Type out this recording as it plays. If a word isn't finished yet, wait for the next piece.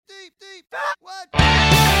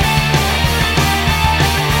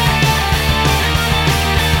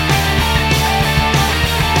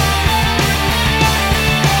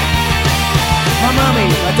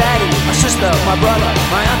my brother,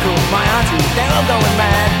 my uncle, my auntie, they're all going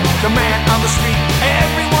mad. The man on the street,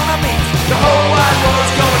 everyone I meet, the whole wide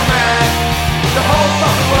world's going mad. The whole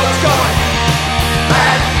fucking world's going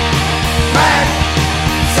mad, mad,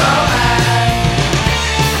 so mad.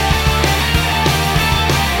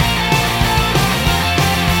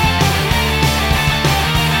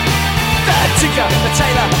 The tinker, the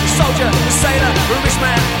tailor, the soldier, the sailor, the rich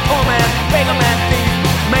man, poor man, beggar man, thief,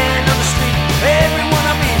 man on the street, everyone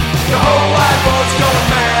I meet, the whole wide world's going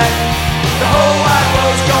mad. The whole wide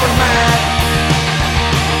world's going mad.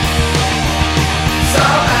 So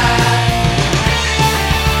mad.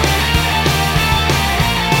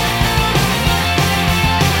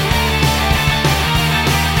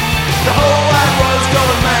 The whole wide world's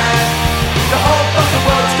going mad. The whole fucking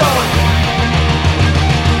world's going mad.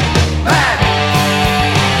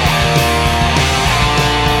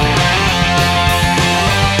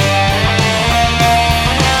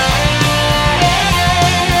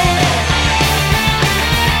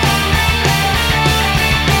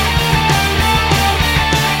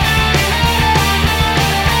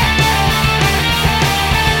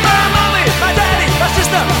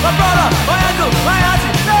 My brother, my uncle, my auntie,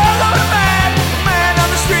 they're all going mad. Man on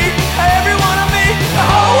the street, everyone I meet, the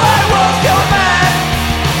whole wide world's going mad.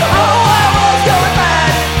 The whole wide world's going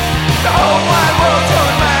mad. The whole wide world's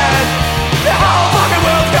going mad. The whole fucking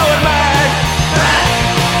world's going mad. Mad,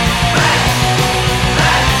 mad, mad, mad,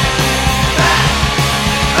 mad,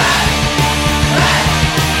 mad, mad, mad, mad,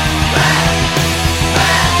 mad,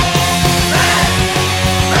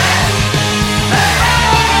 mad.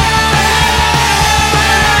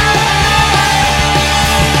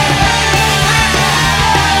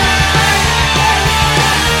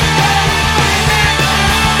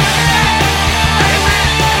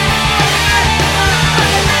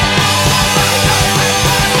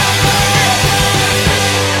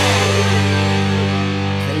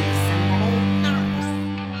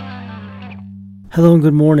 Hello and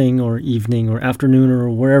good morning or evening or afternoon or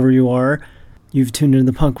wherever you are. You've tuned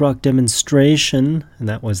into the punk rock demonstration, and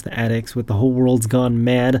that was the Addicts with The Whole World's Gone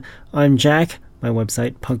Mad. I'm Jack, my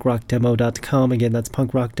website punkrockdemo.com. Again, that's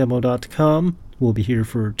punkrockdemo.com. We'll be here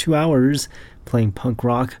for 2 hours playing punk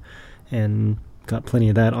rock, and got plenty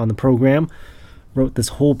of that on the program. Wrote this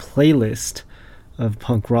whole playlist of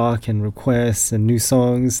punk rock and requests and new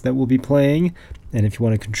songs that we'll be playing. And if you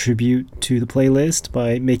want to contribute to the playlist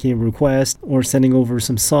by making a request or sending over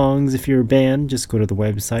some songs if you're a band, just go to the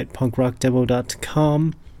website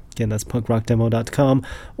punkrockdemo.com. Again, that's punkrockdemo.com.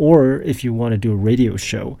 Or if you want to do a radio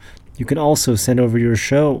show, you can also send over your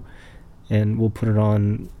show and we'll put it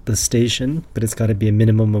on the station, but it's got to be a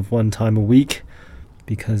minimum of 1 time a week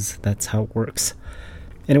because that's how it works.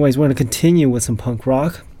 Anyways, we're going to continue with some punk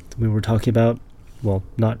rock. We were talking about, well,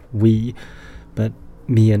 not we, but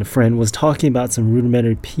me and a friend was talking about some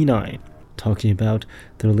Rudimentary Peni, talking about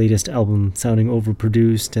their latest album sounding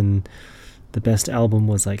overproduced, and the best album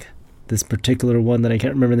was like this particular one that I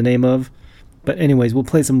can't remember the name of. But anyways, we'll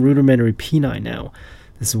play some Rudimentary Peni now.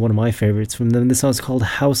 This is one of my favorites from them. This song's called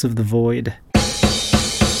House of the Void.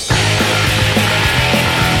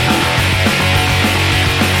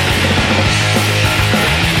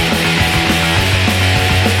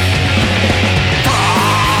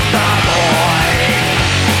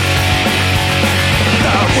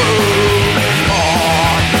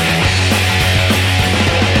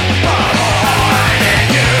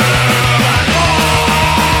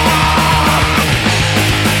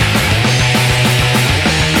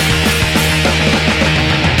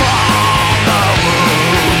 From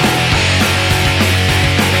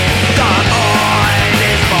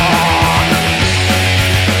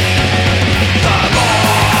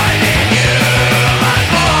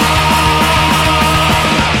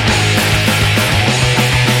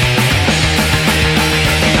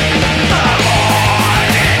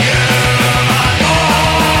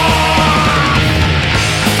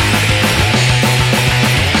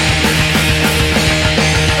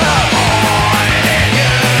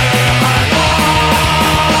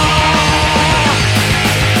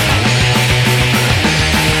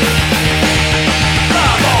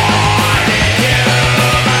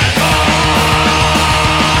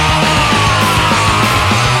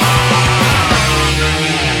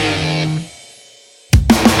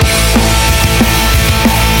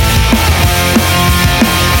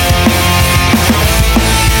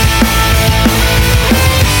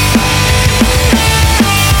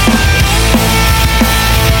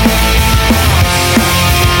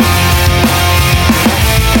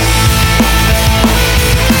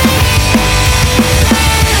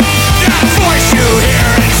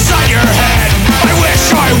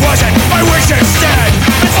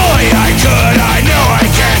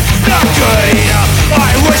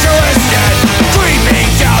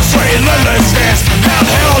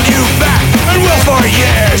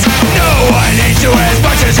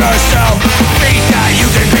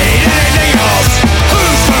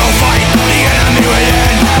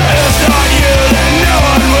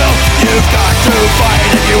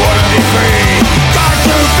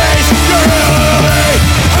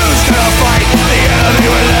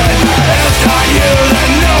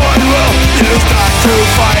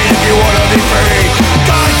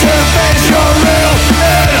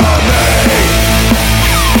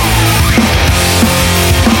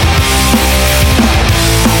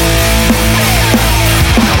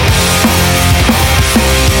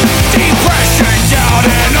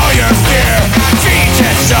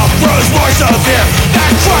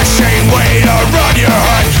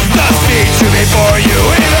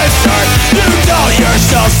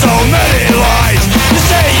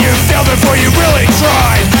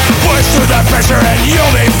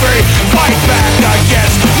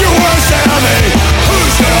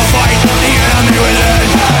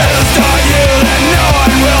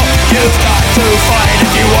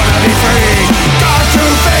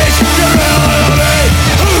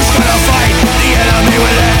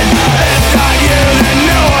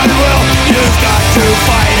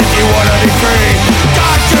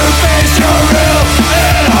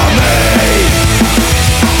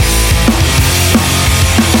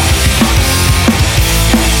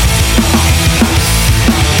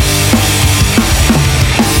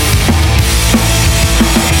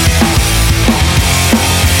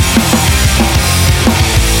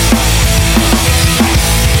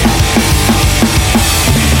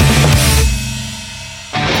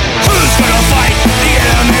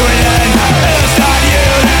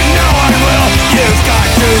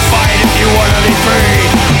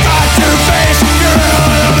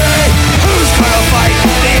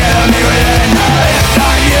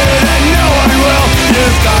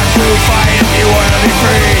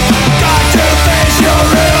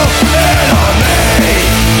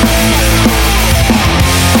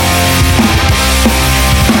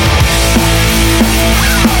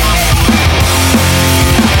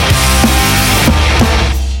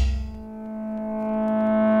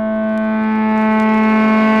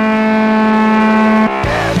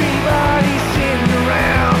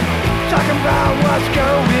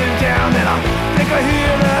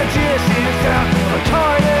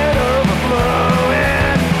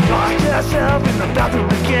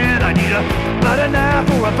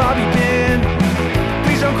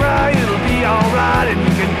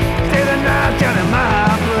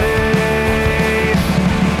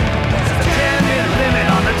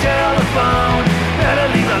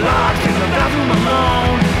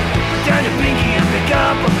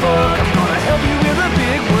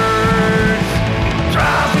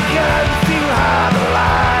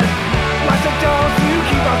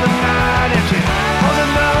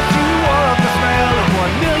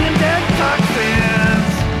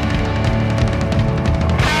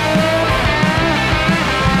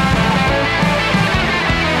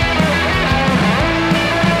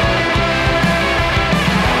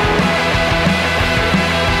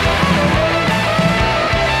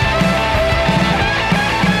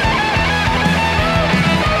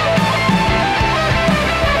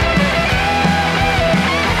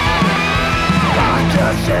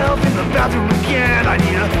bathroom again. I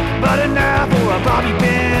need a butter knife or a bobby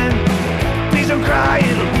pin. Please don't cry,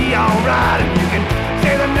 it'll be alright. And you can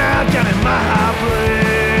say them now down in my high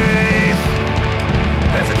place.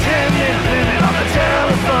 There's a 10-minute limit on the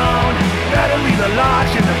telephone. Better leave the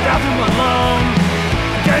lodge in the bathroom alone.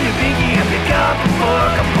 Turn your pinky and pick up the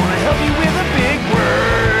fork. I'm gonna help you with a big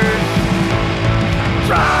word.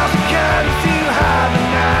 Trials and courtesy to hide the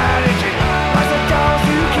night. Agent like the dogs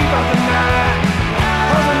who keep out the night.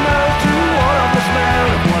 Close a nose to ward off the smell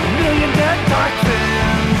of 1,000,000 dead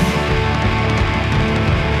toxins.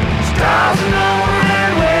 Stars and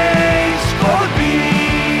overhead waves for the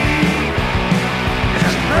beat.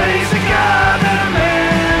 Just praise the God that a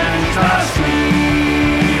man's not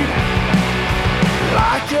asleep.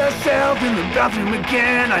 Lock yourself in the bathroom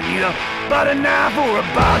again. I need a butter knife or a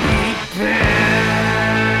bobby pin.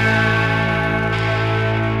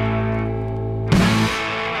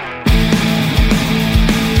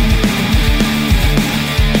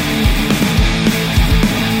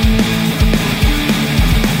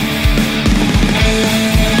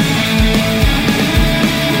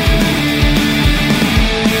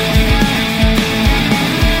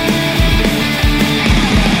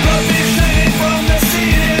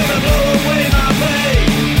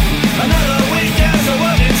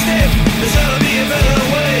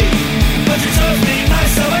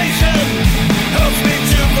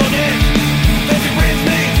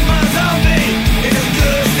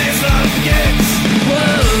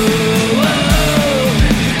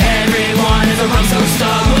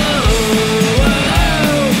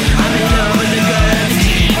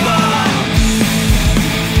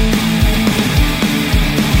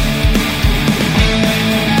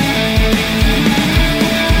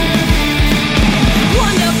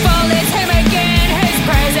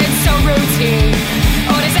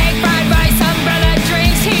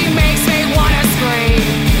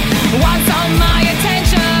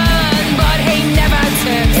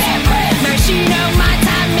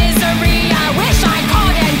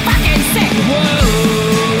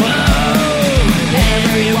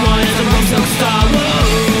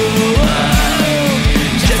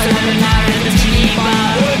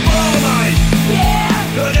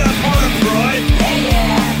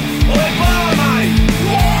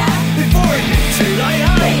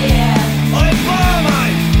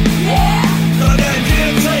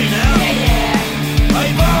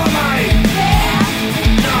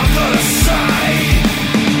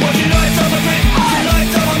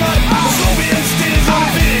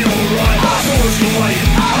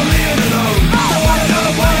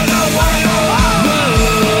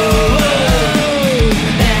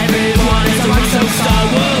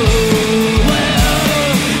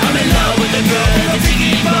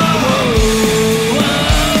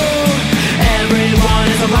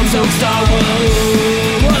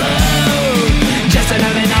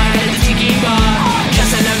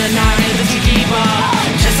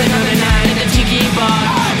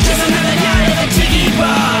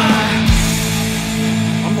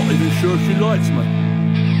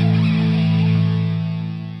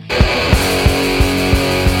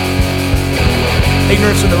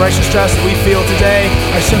 Ignorance and the righteous stress that we feel today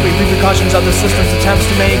are simply repercussions of the system's attempts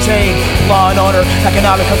to maintain law and order,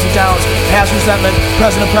 economic ups and downs, past resentment,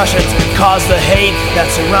 present oppressions, cause the hate that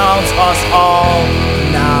surrounds us all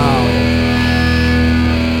now.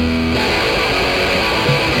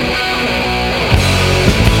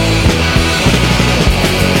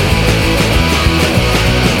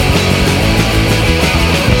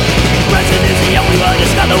 President is the only one,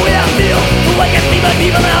 it's not the way I feel. The way I see my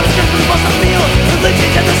people now is just supposed to feel.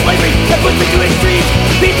 Religion and the slavery that puts me to extremes.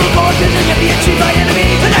 Peaceful coexistence can be achieved by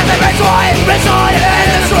enemies. And as I red riot in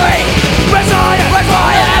the street. Red riot,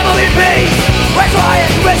 and we'll be peace. Red riot,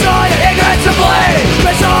 ignorance and blame.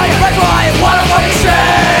 Red riot,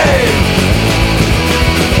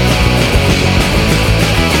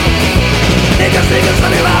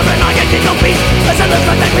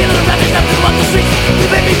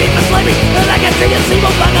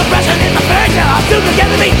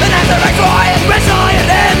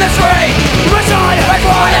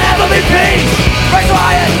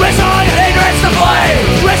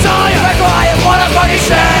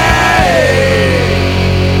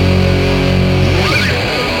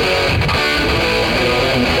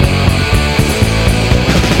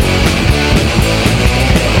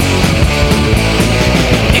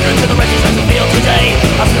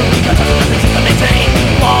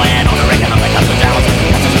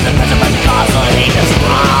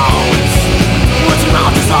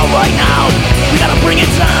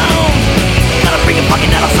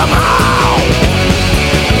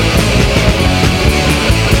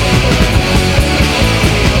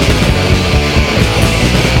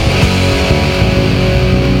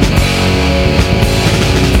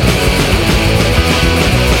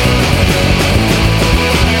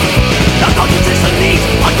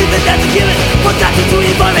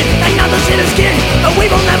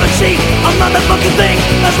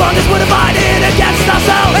 as long as we're divided against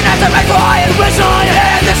ourselves. And as I make riot, raise riot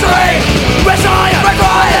in this ring. Raise riot, break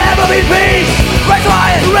riot, never be peace. Raise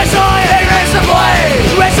riot, ignorance to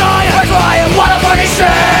blame. Raise riot, what a fucking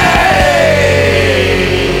shame.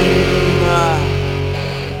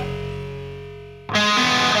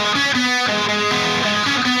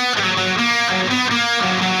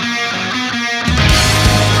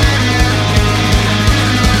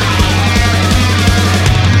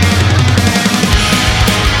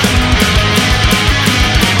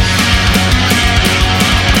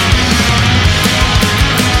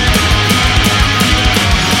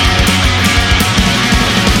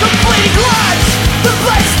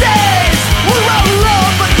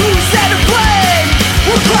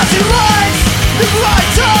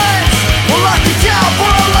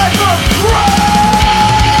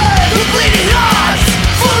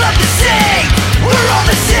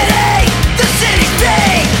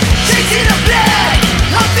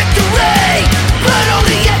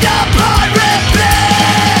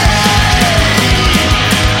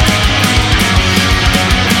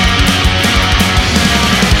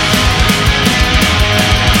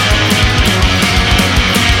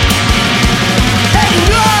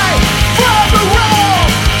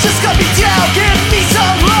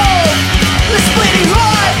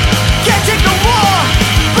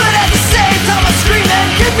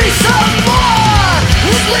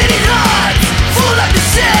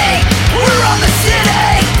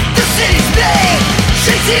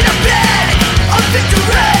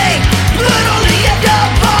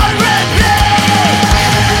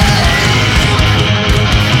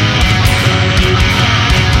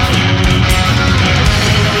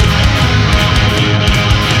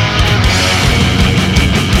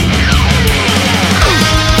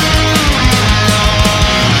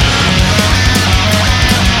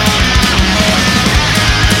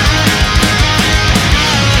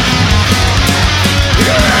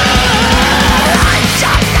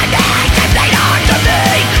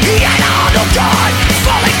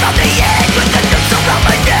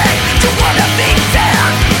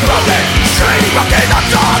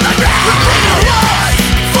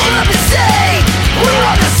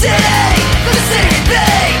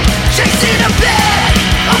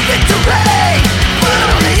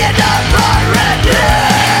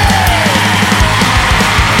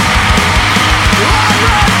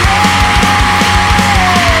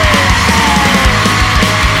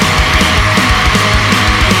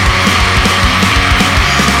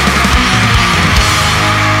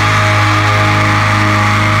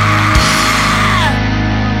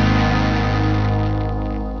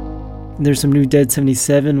 There's some new Dead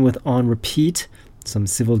 77 with On Repeat, some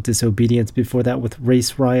Civil Disobedience before that with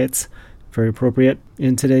Race Riots, very appropriate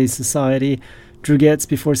in today's society. Drugettes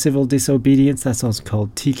before Civil Disobedience, that song's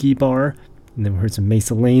called Tiki Bar. And then we heard some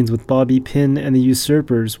Mesa Lanes with Bobby Pin and the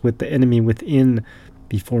Usurpers with The Enemy Within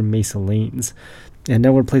before Mesa Lanes. And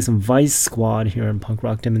now we're going to play some Vice Squad here in Punk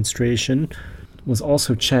Rock Demonstration. Was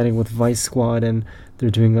also chatting with Vice Squad, and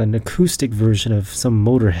they're doing an acoustic version of some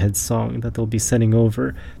Motorhead song that they'll be sending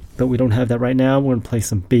over. But we don't have that right now. We're going to play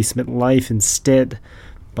some Basement Life instead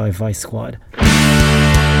by Vice Squad.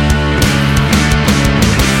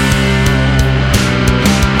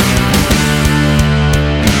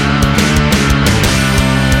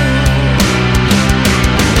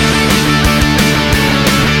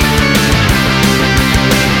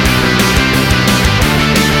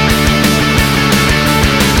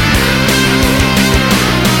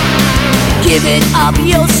 Give it up,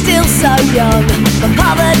 you're still so young. But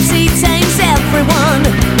poverty tames everyone.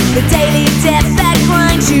 The daily debt that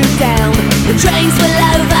grinds you down. The drains will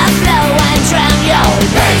overflow and drown your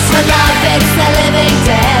basement life. It's a living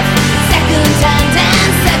death. Second hand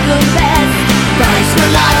and second best.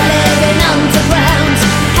 Basement life living underground.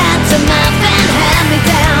 Hand to mouth and hand me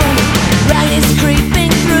down. Rain is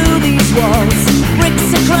creeping through these walls.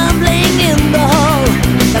 Bricks are crumbling in the hall.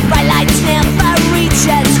 The bright lights never reach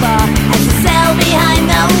as far as the cell behind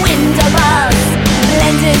the window bars.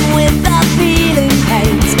 Blending with the feeling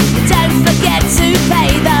paint. Don't forget to pay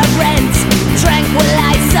the rent.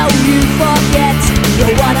 Tranquilize so you forget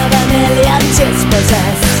your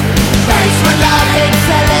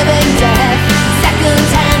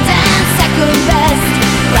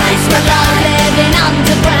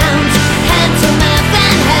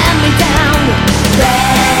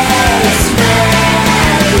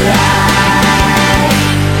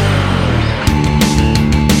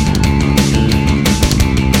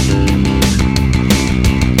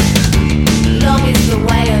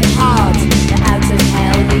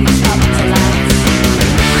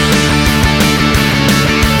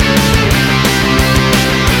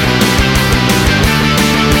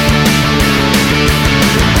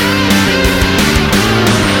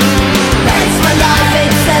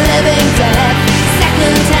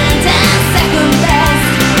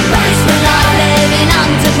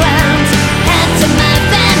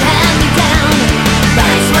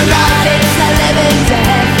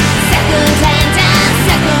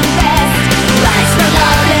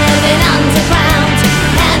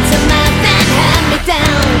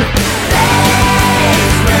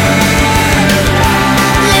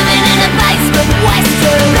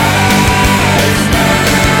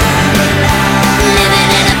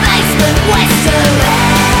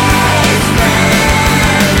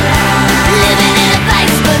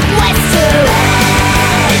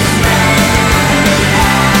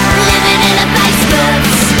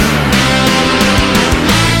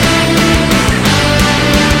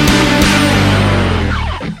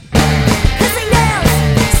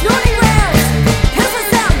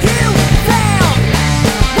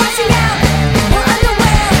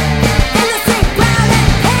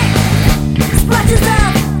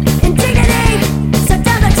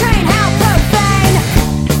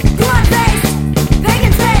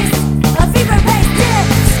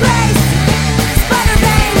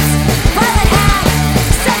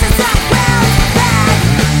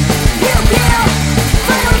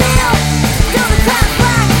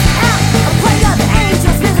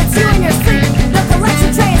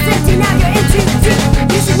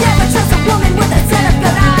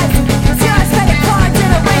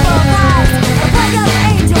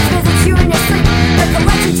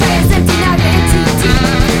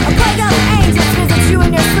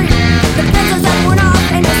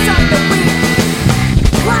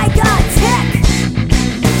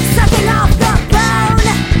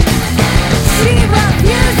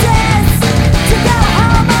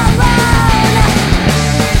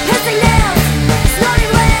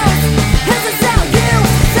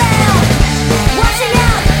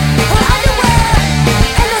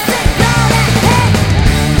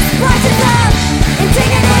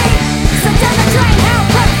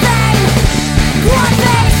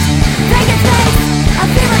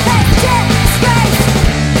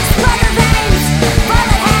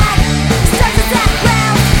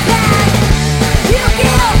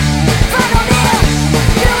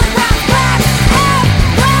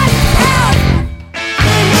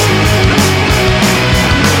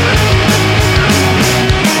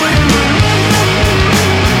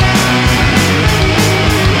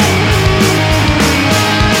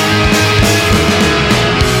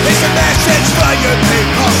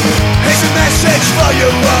all your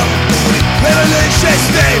own. Revolution's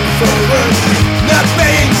name forward, not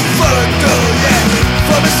being followed yet.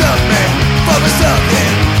 For myself, man, for myself,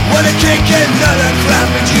 yeah. Wanna kick another crap,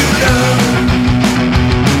 but you know.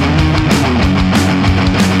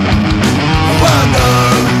 Wonder.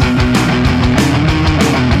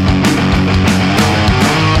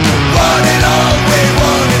 Want it all, we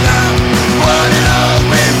want it now. Want it all,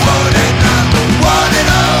 we want it now. Want it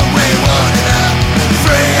all, we want it now.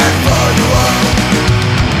 Free and for you all.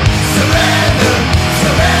 Surrender,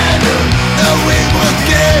 surrender. No, we won't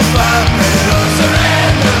give up at all.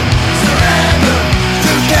 Surrender, surrender.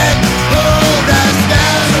 You can't hold us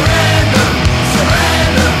down. Surrender,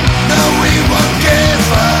 surrender. No, we won't give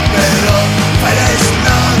up at all. Fight as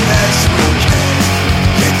long as we can.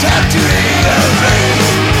 Get time to rearrange.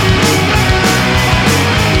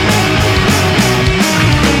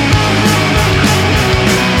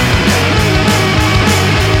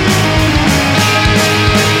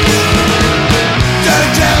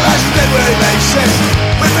 Don't tell us that we're racist.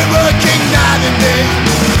 We've been working night and day,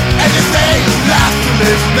 and if they laugh to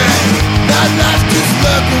live, man, not life to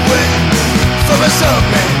slip away. For us all,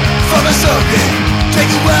 man, for us all, yeah.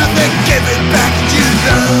 Take a wealth and give it back, and you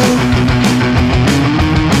know.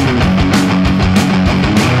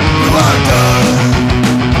 We want all.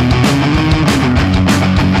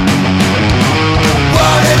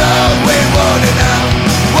 Want it all, we want it now.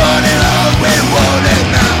 Want it all, we want it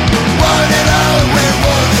now. Want it all, we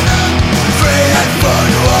want it now. Free and for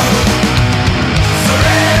you all.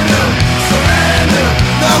 Surrender, surrender.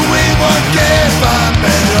 No, we won't give up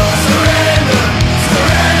at all. Surrender,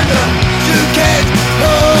 surrender. You can't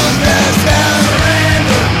hold us down.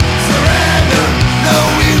 Surrender, surrender. No,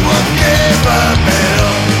 we won't give up at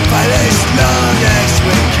all. Fight as long as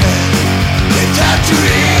we can. Get time to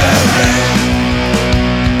rearrange.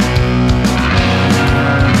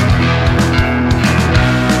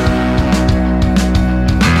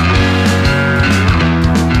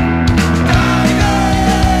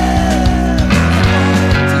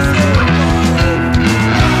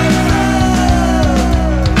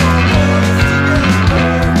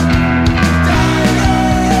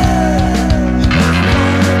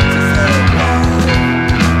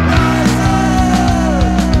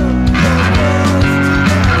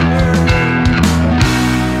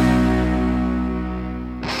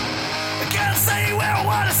 I can't say where I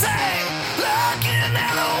wanna say. Looking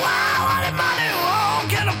at the wild, what am I doing?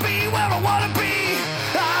 Can I be where I wanna be?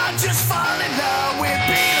 I just fall in love with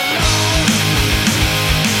being alone.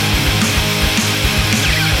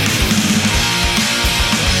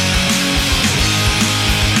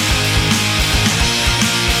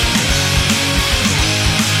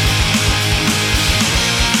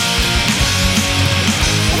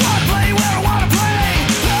 I wanna play where I wanna play.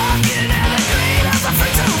 Looking at the green as I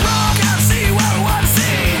free to roam. Can't see where I wanna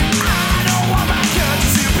see. I don't want my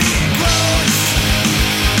conscience to be enclosed.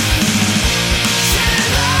 Shit,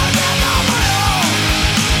 love and on my own.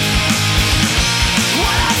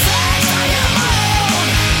 What I taste, I get my own.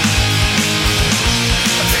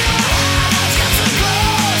 I feel my hands get so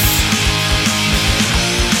close.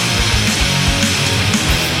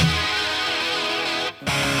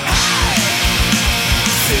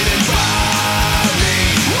 Sitting by me,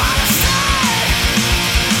 wanna say.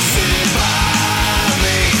 Sitting by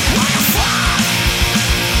me, like a fly.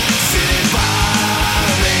 Sitting by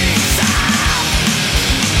me, stop.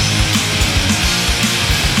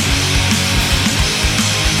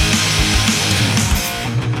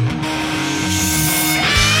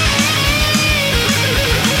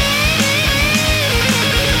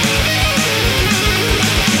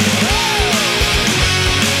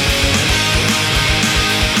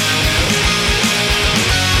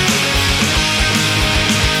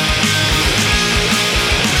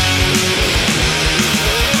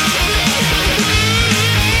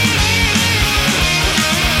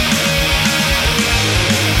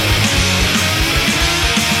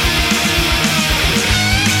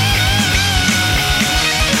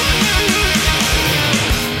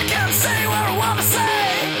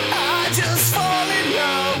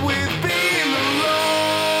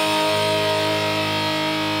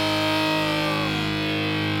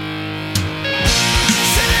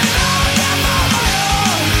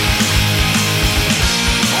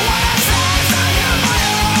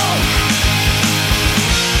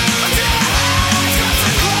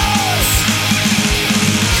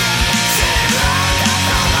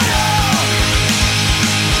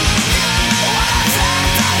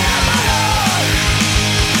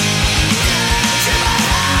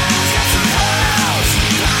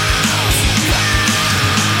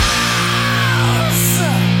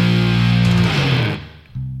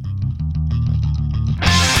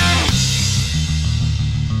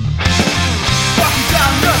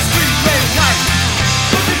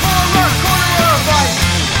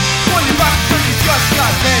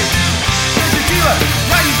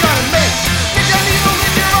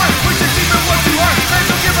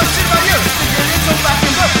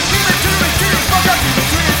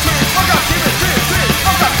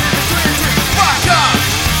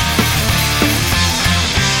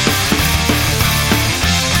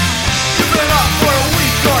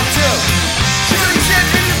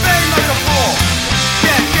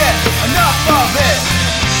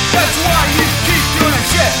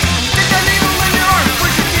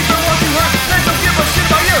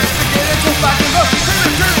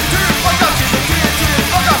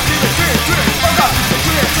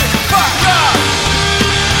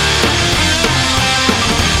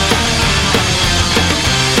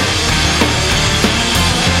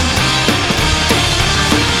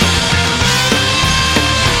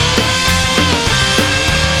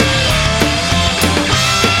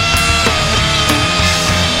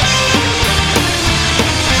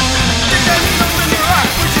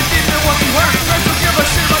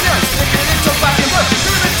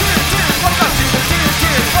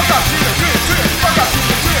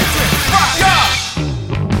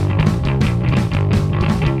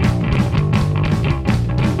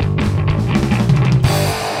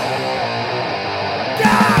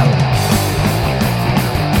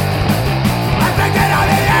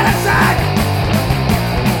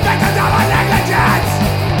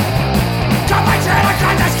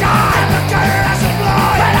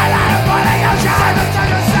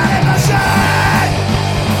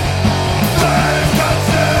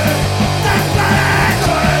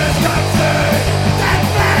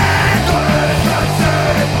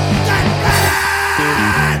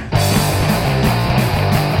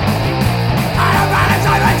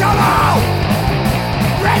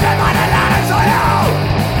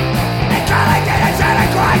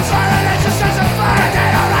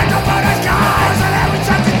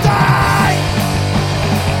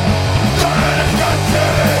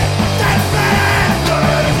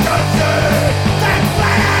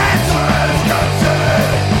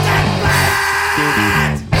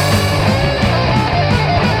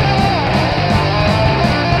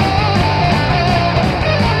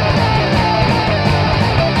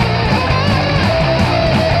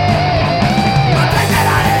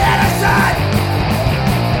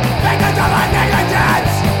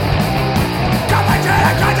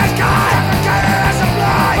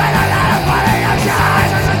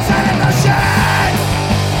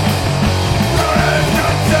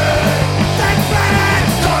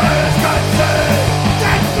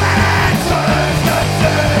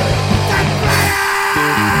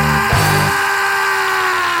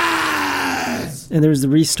 And there's the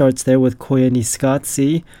restarts there with Koya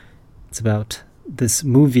Niskatsi. It's about this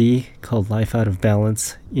movie called Life Out of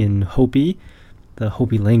Balance in Hopi, the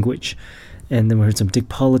Hopi language. And then we heard some Dick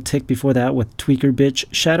Politic before that with Tweaker Bitch,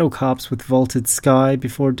 Shadow Cops with Vaulted Sky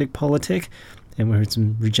before Dick Politic. And we heard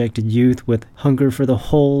some Rejected Youth with Hunger for the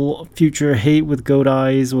Whole. Future Hate with Goat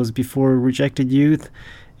Eyes was before Rejected Youth.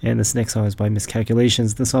 And this next song is by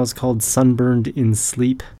Miscalculations. The song is called Sunburned in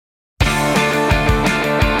Sleep.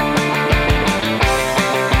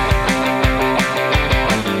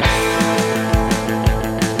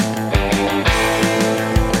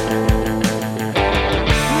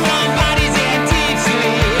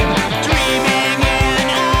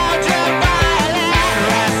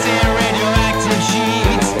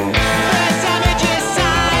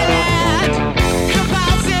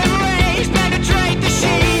 Penetrate the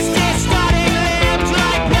sheets, discarding limbs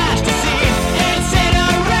like plasticine.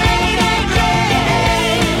 Incinerate.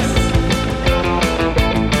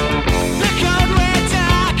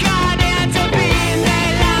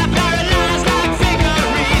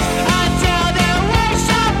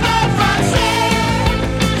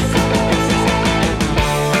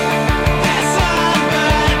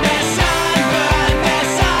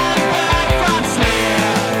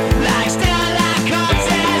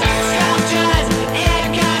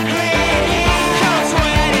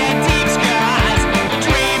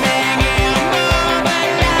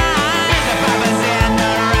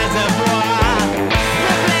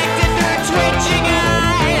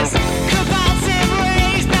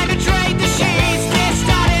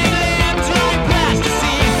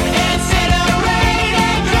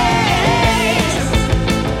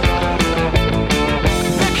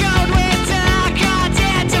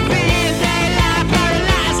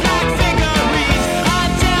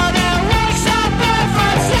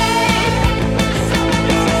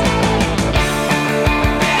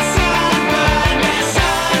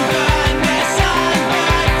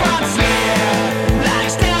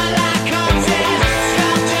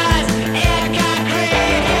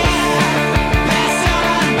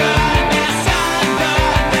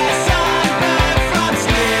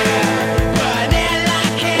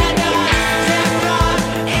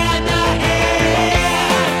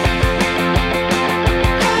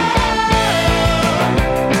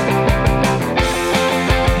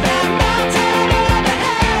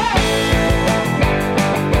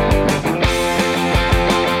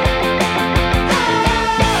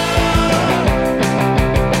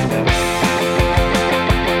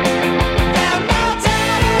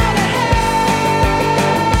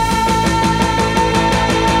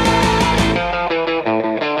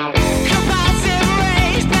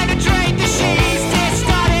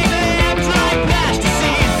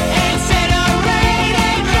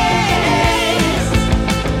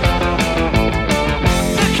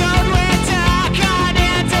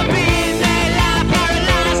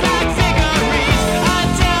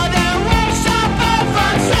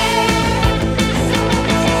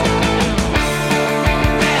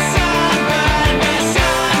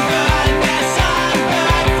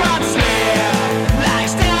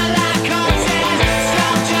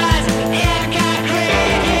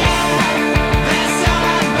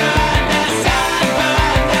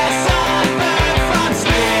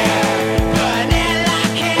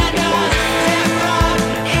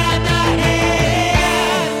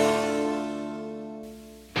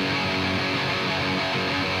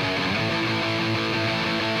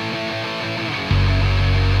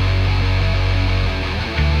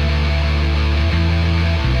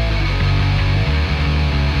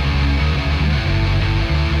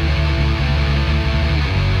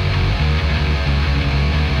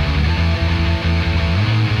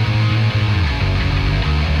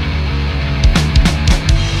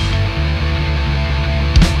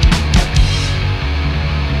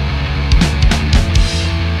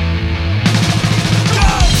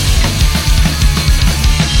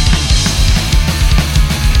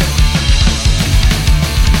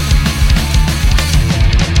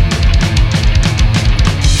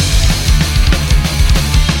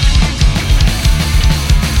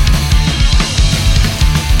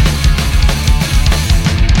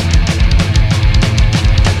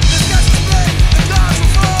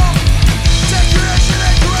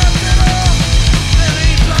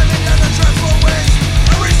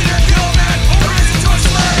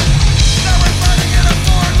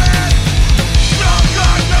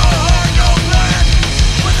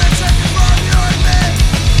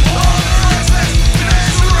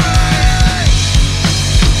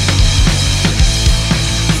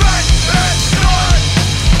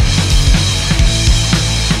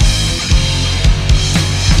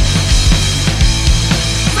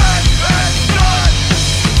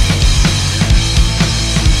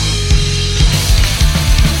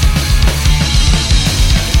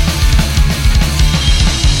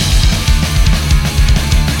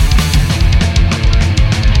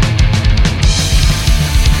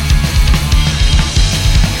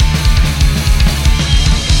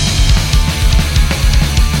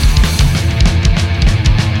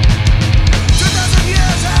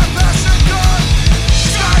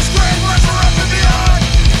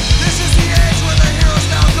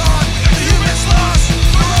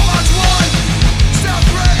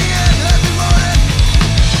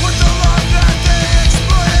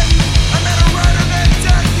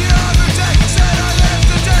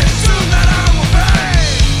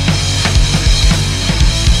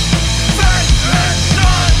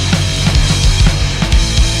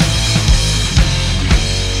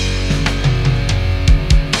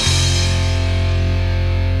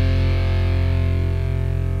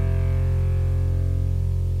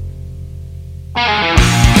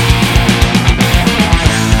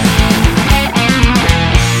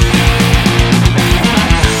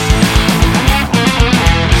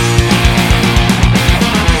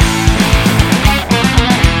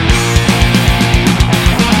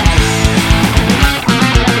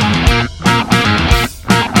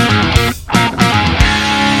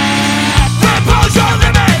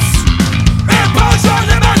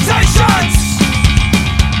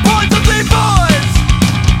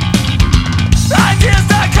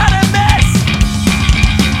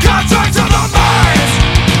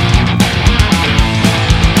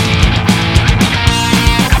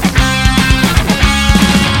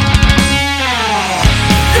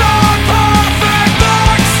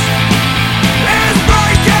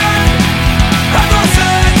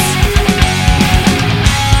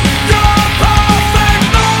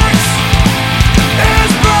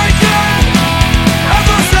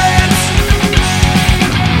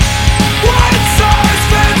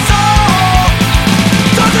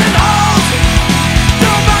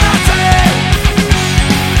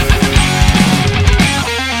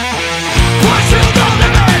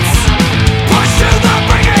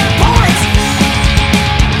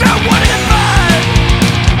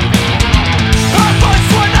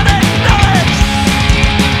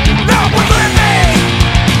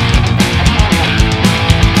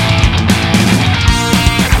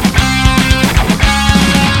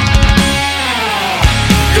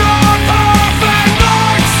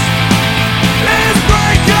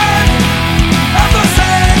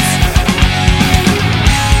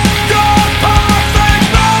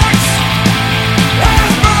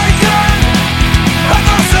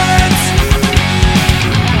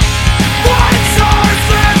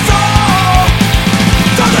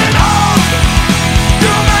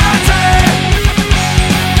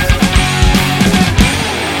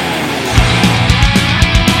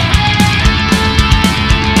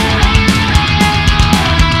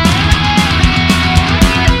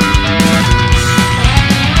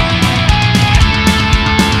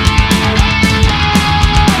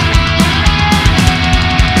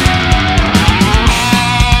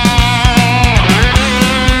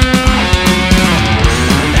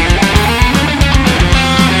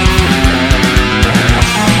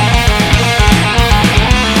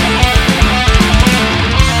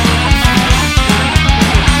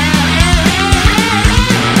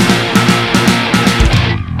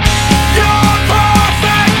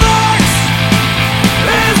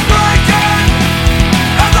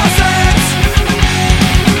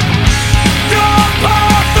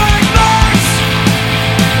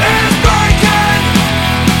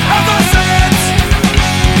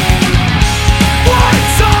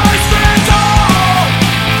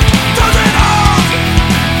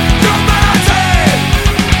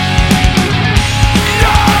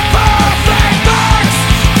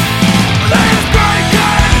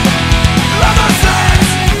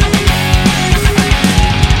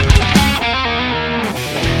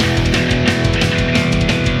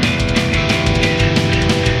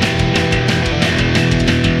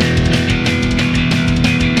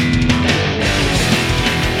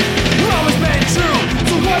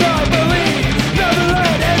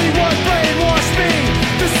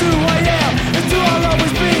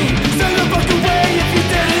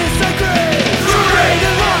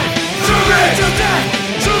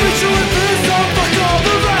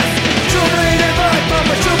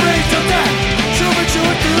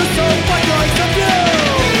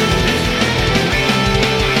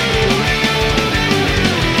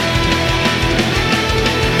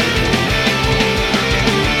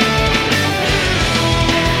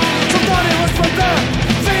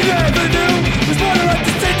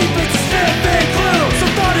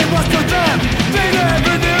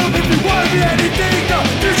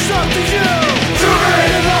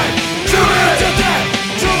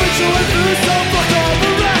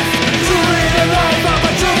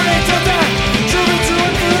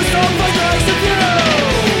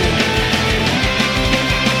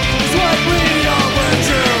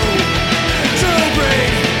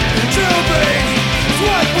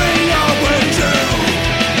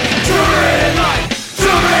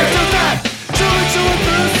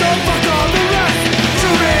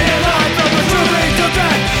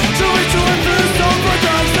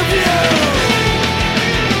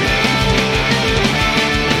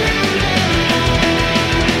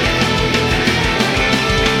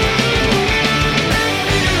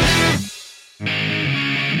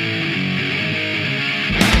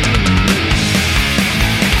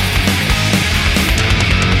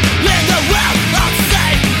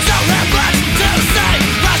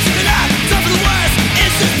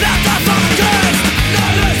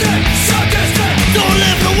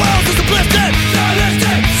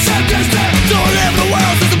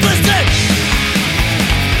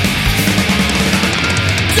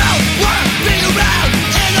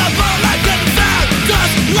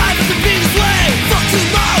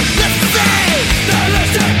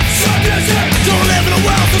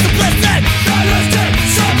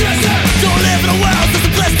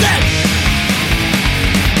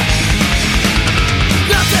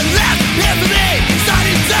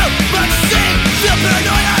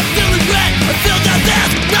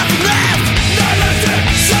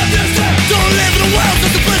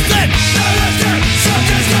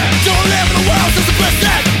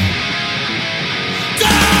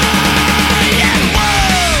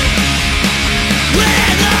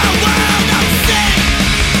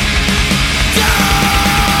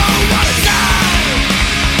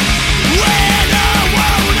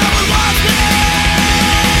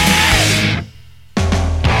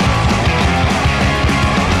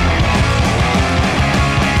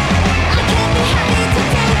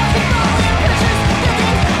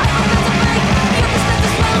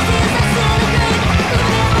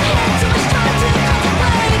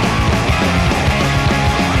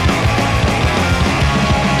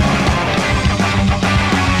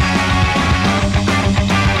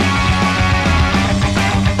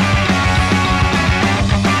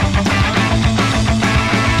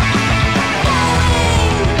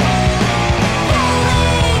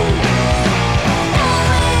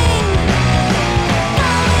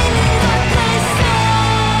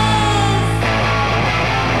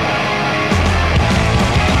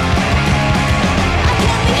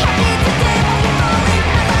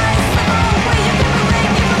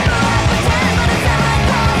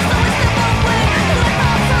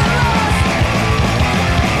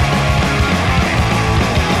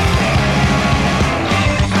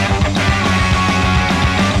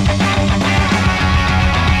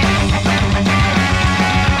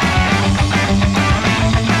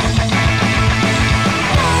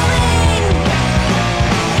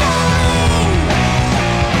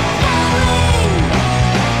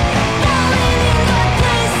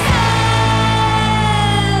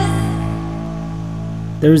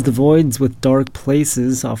 There's The Voids with Dark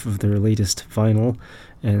Places off of their latest vinyl,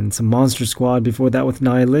 and some Monster Squad before that with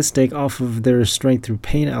Nihilistic off of their Strength Through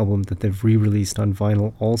Pain album that they've re-released on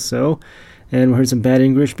vinyl also. And we heard some Bad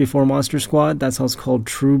English before Monster Squad, that song's called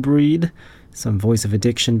True Breed. Some Voice of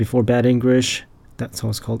Addiction before Bad English, that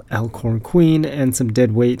song's called Alcorn Queen. And some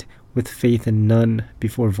Dead Weight with Faith in None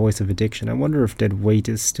before Voice of Addiction. I wonder if Dead Weight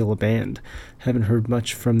is still a band. Haven't heard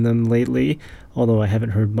much from them lately, although I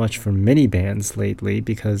haven't heard much from many bands lately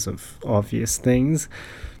because of obvious things.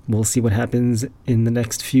 We'll see what happens in the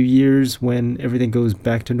next few years when everything goes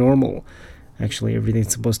back to normal. Actually,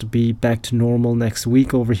 everything's supposed to be back to normal next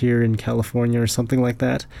week over here in California or something like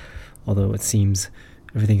that, although it seems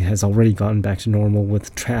everything has already gotten back to normal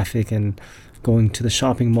with traffic and going to the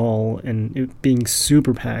shopping mall and it being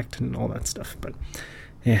super packed and all that stuff. But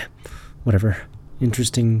yeah, whatever.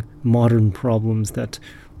 Interesting modern problems that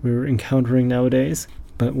we're encountering nowadays.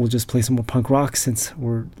 But we'll just play some more punk rock since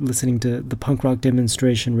we're listening to the Punk Rock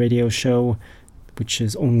Demonstration radio show, which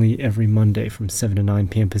is only every Monday from 7 to 9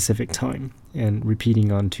 p.m. Pacific time, and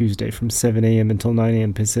repeating on Tuesday from 7 a.m. until 9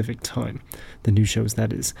 a.m. Pacific time. The new shows,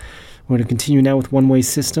 that is. We're going to continue now with One Way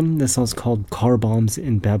System. This song's called Car Bombs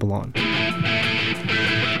in Babylon.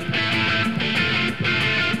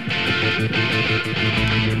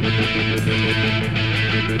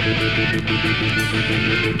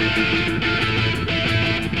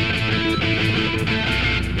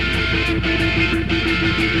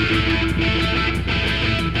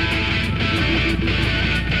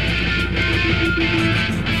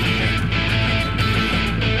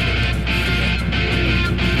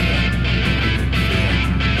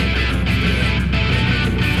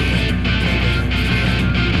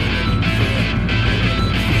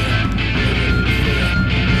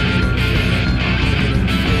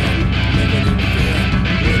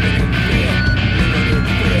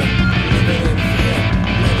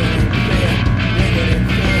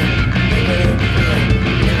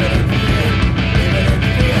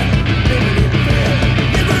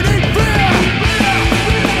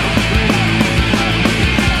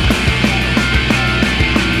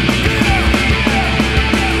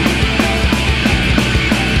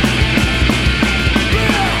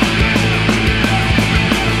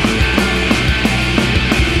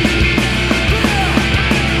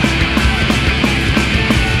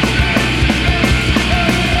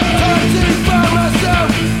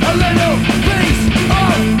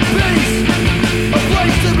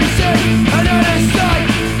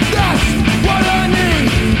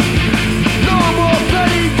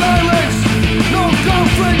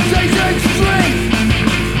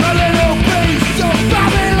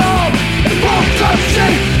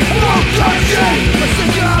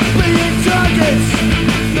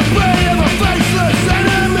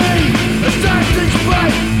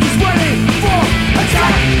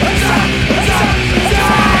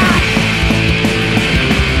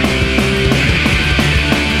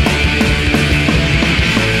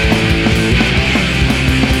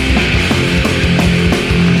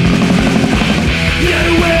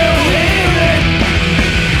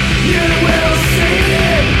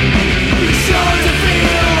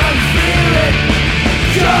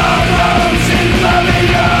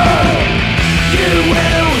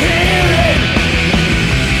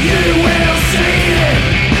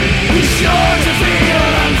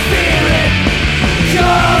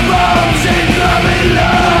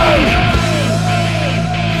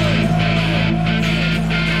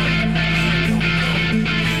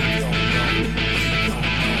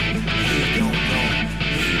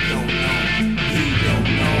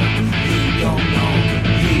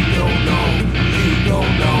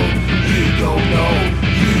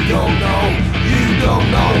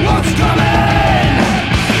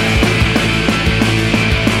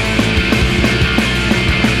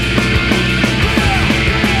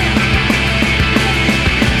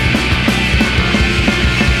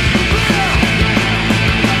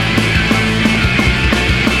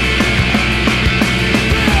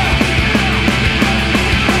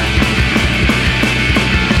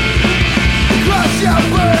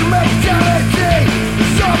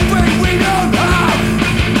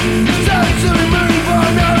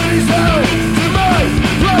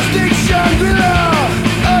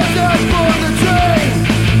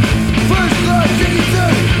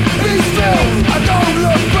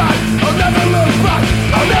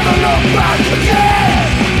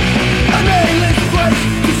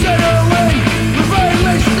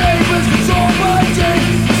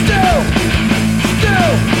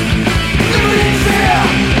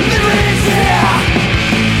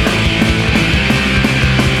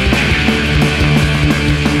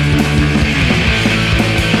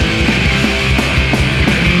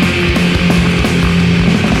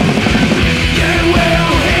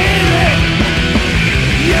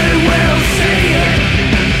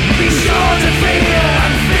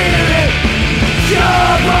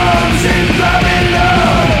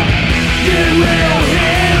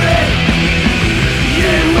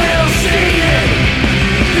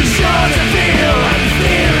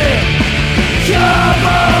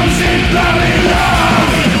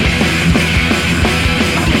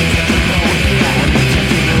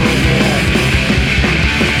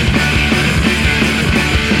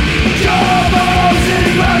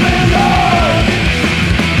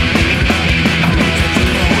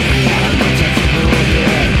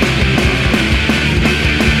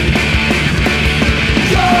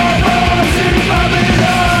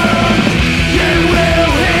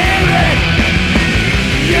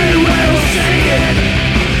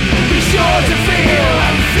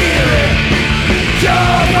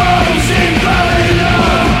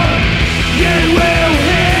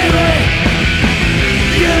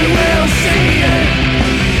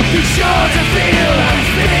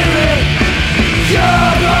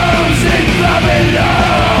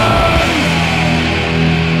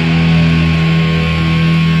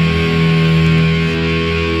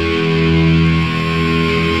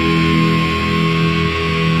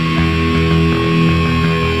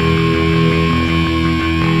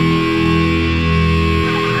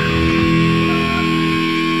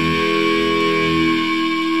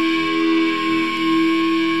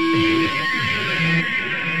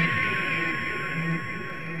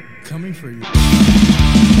 coming for you.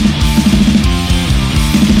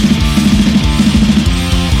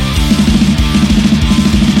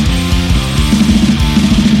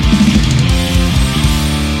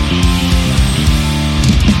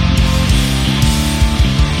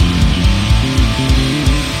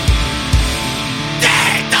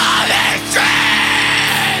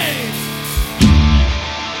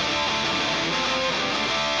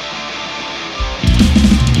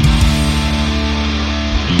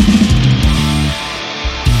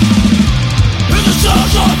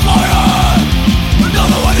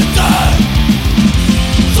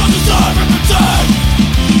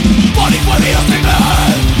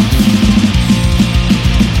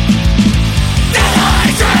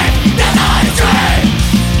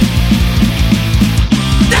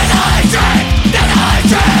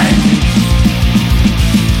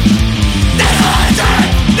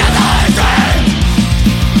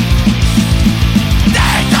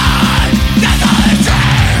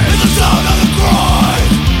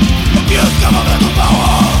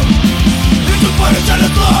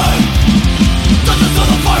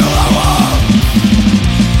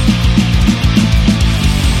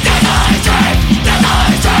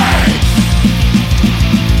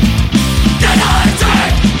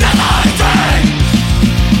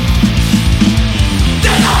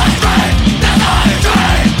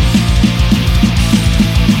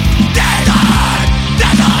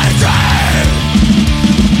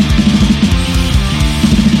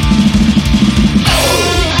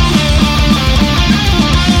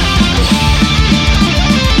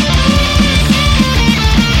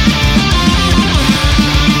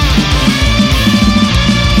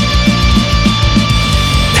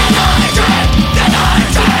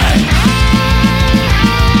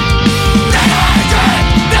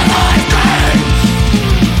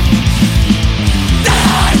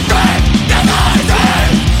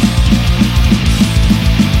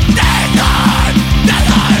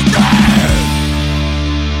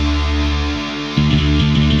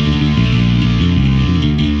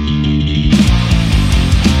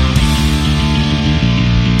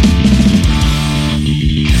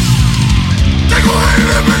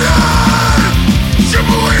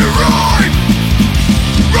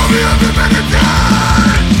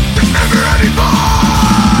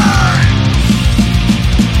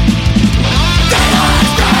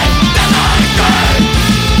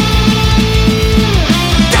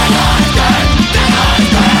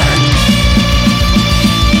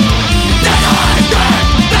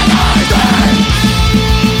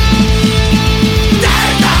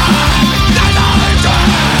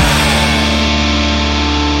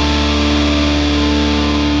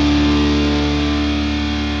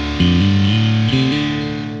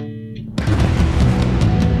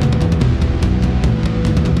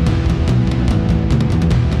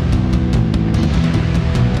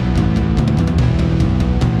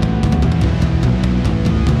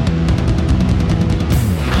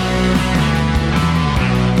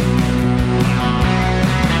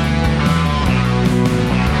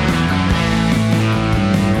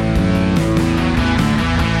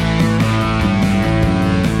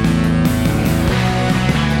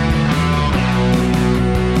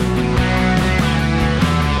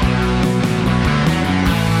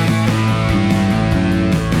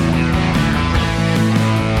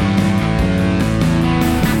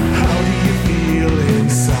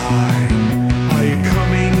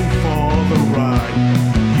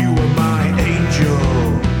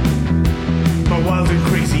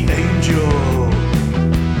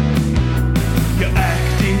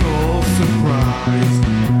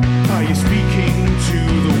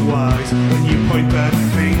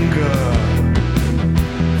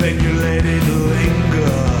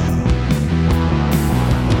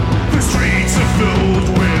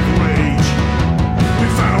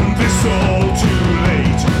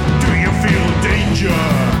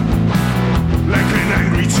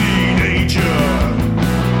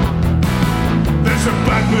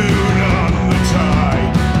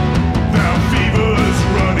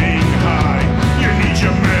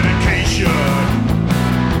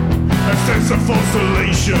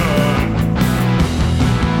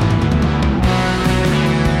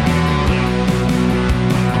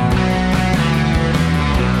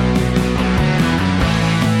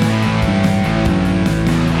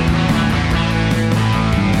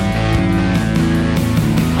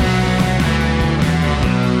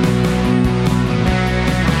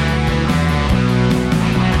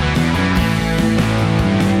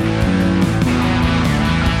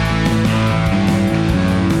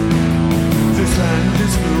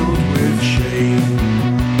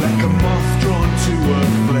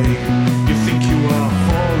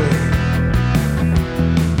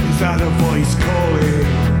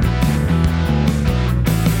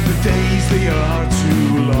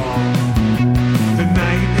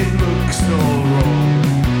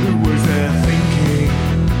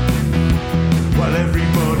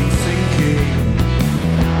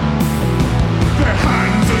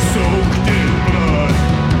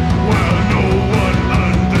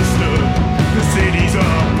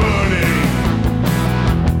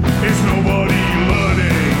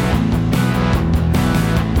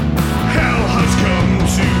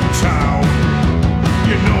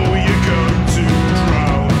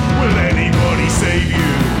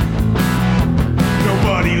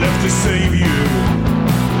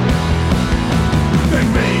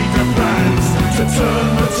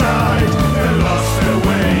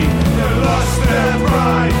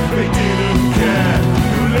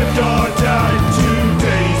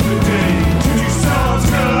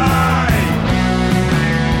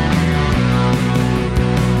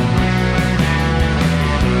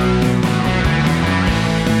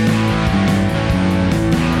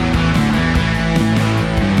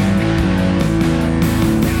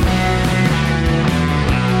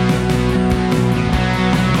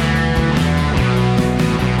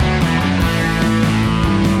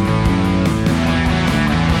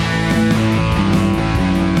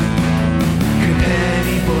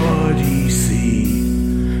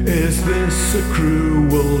 Is this a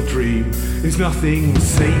cruel dream? Is nothing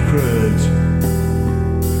sacred?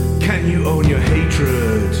 Can you own your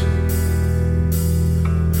hatred?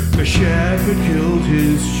 The shepherd killed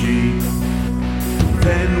his sheep,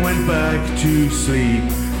 then went back to sleep.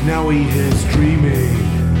 Now he is dreaming,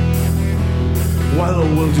 while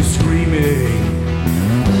the world is screaming.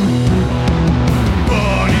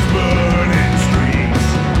 Bodies burn in streets,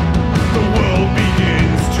 the world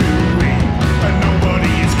begins to weep, and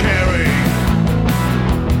nobody is caring,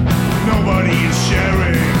 nobody is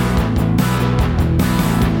sharing.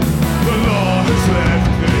 The law has left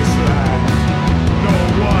this land, no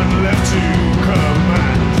one left to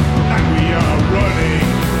command, and we are running.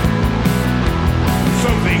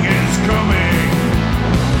 Something is coming.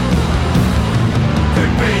 They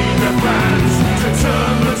made their plans to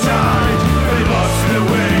turn the tide. They lost their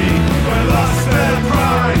way, they lost their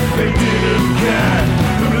pride. They didn't care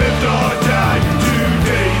who lived or died.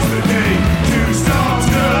 Today's the day, two storms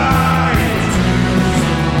collide.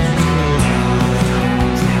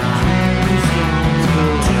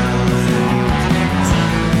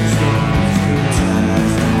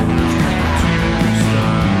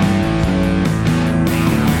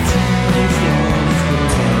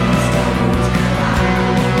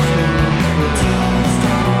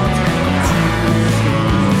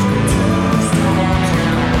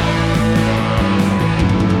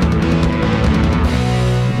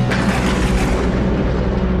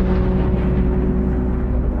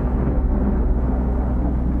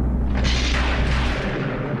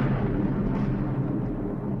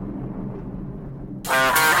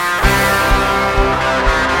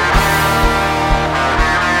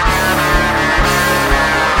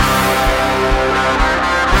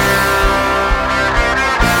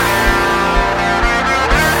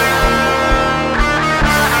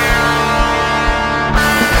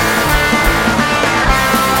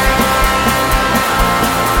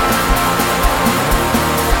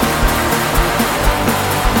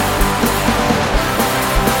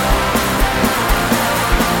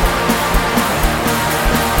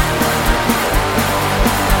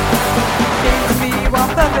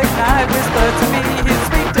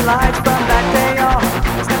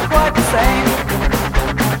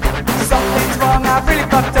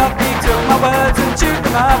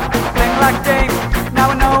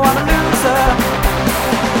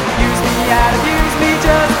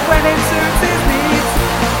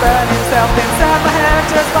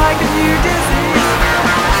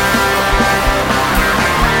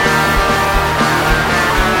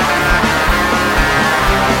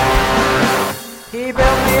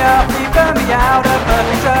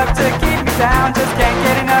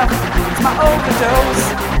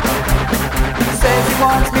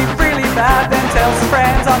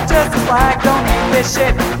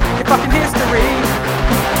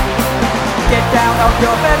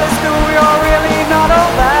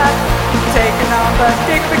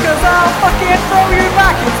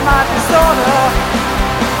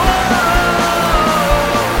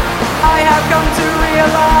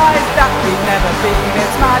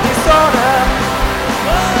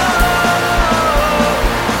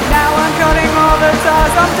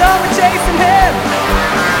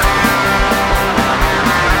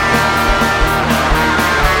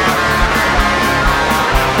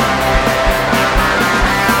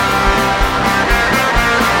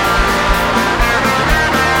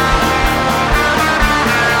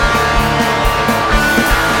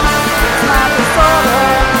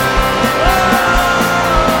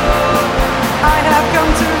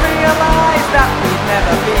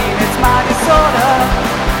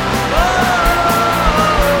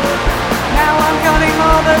 Now I'm gonna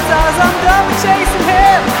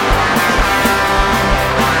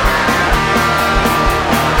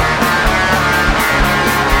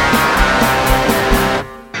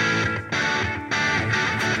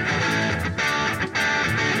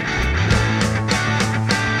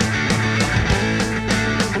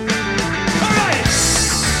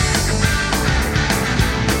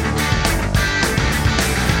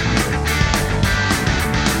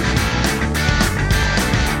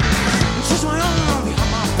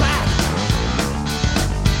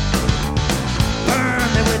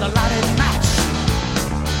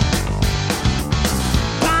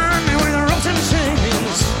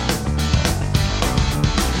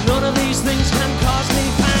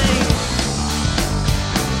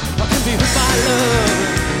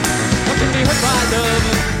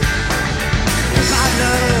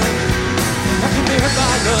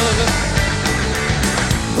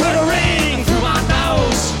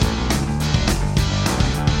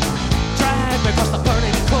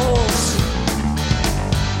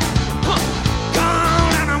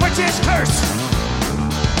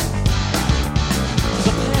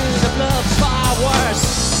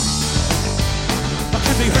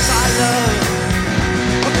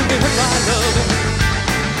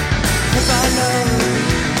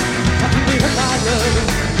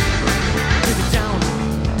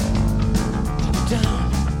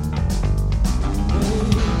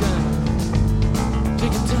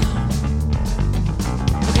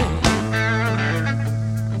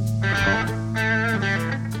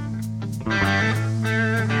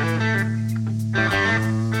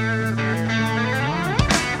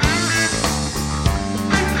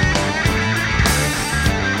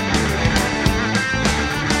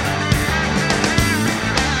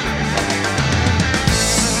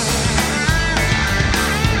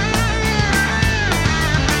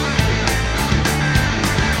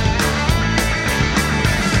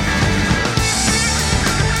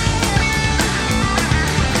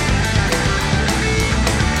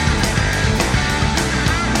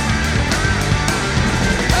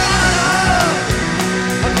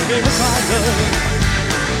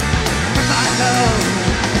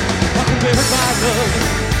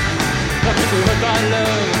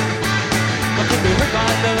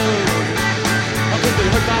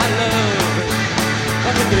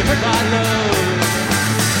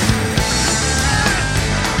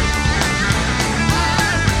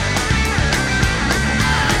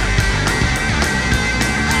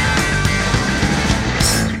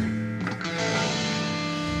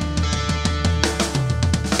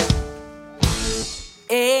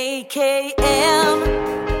AKM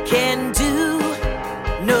can do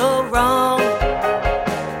no wrong.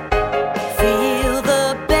 Feel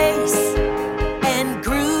the bass and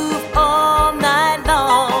groove all night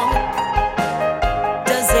long.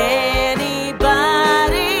 Does anybody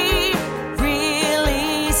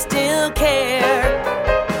really still care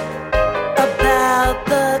about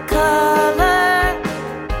the color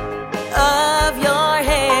of your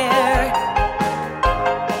hair?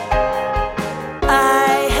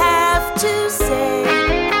 I have to say,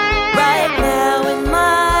 right now in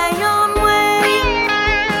my own way,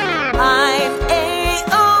 I'm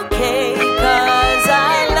A-OK, 'cause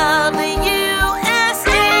I love the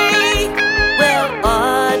USA. Well,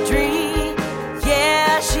 Audrey,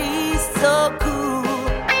 yeah, she's so cool.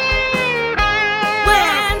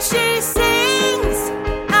 When she sings,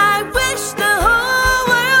 I wish the whole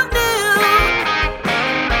world knew.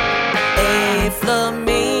 A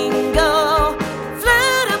flamingo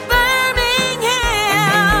flew to Birmingham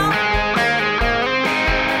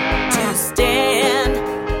to stand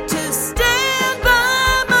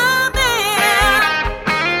by my man.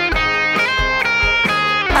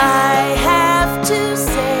 I have to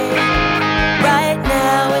say, right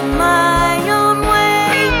now in my own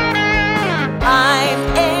way, I'm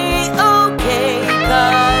A-OK,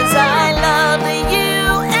 'cause I love the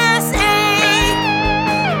USA.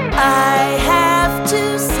 I have to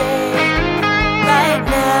say, right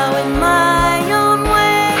now in my own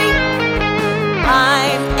way,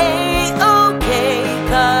 I'm A-OK,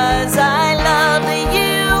 'cause I love the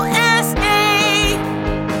USA.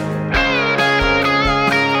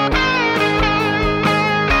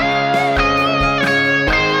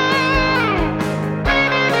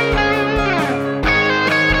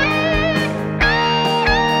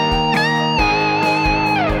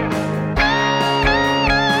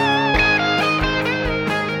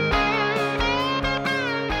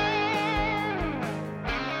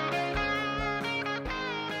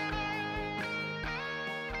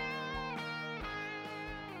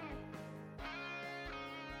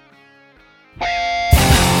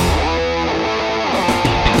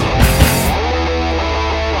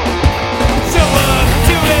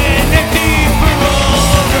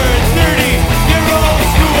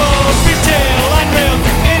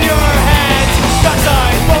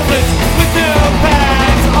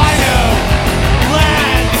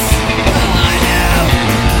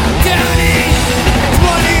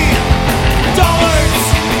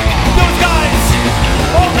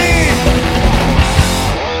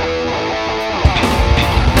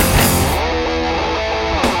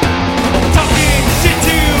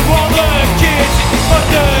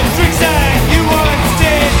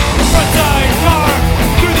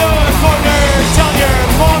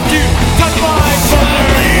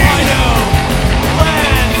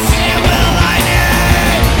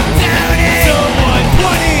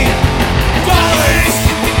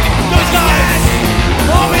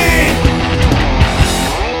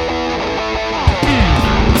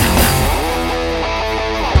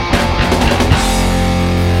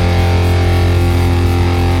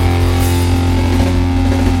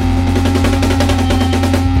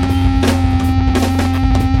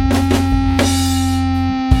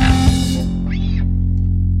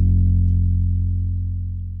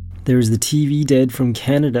 There's the TV Dead from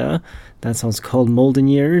Canada. That song's called Molden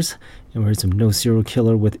Years. And we heard some No Serial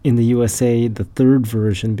Killer with In the USA, the third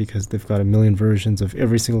version, because they've got a million versions of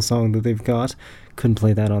every single song that they've got. Couldn't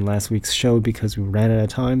play that on last week's show because we ran out of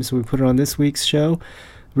time, so we put it on this week's show.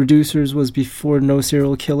 Reducers was before No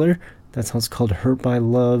Serial Killer. That song's called Hurt by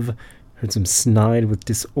Love. Heard some Snide with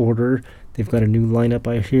Disorder. They've got a new lineup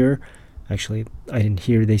I hear. Actually, I didn't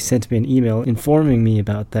hear. They sent me an email informing me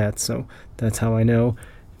about that, so that's how I know.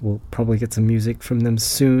 We'll probably get some music from them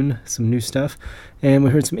soon, some new stuff. And we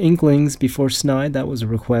heard some Inklings before Snide. That was a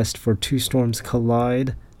request for Two Storms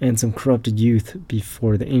Collide. And some Corrupted Youth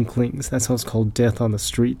before the Inklings. That song's called Death on the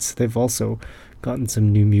Streets. They've also gotten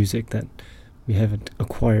some new music that we haven't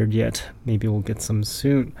acquired yet. Maybe we'll get some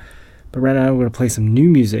soon. But right now we're going to play some new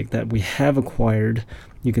music that we have acquired.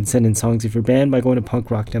 You can send in songs of your band by going to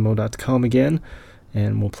punkrockdemo.com again.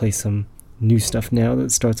 And we'll play some new stuff now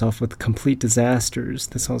that starts off with Complete Disasters.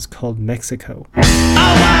 This song's called Mexico. Run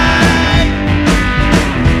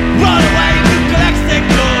away to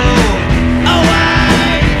Mexico.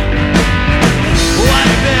 Away. What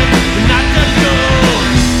if not to go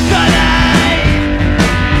tonight?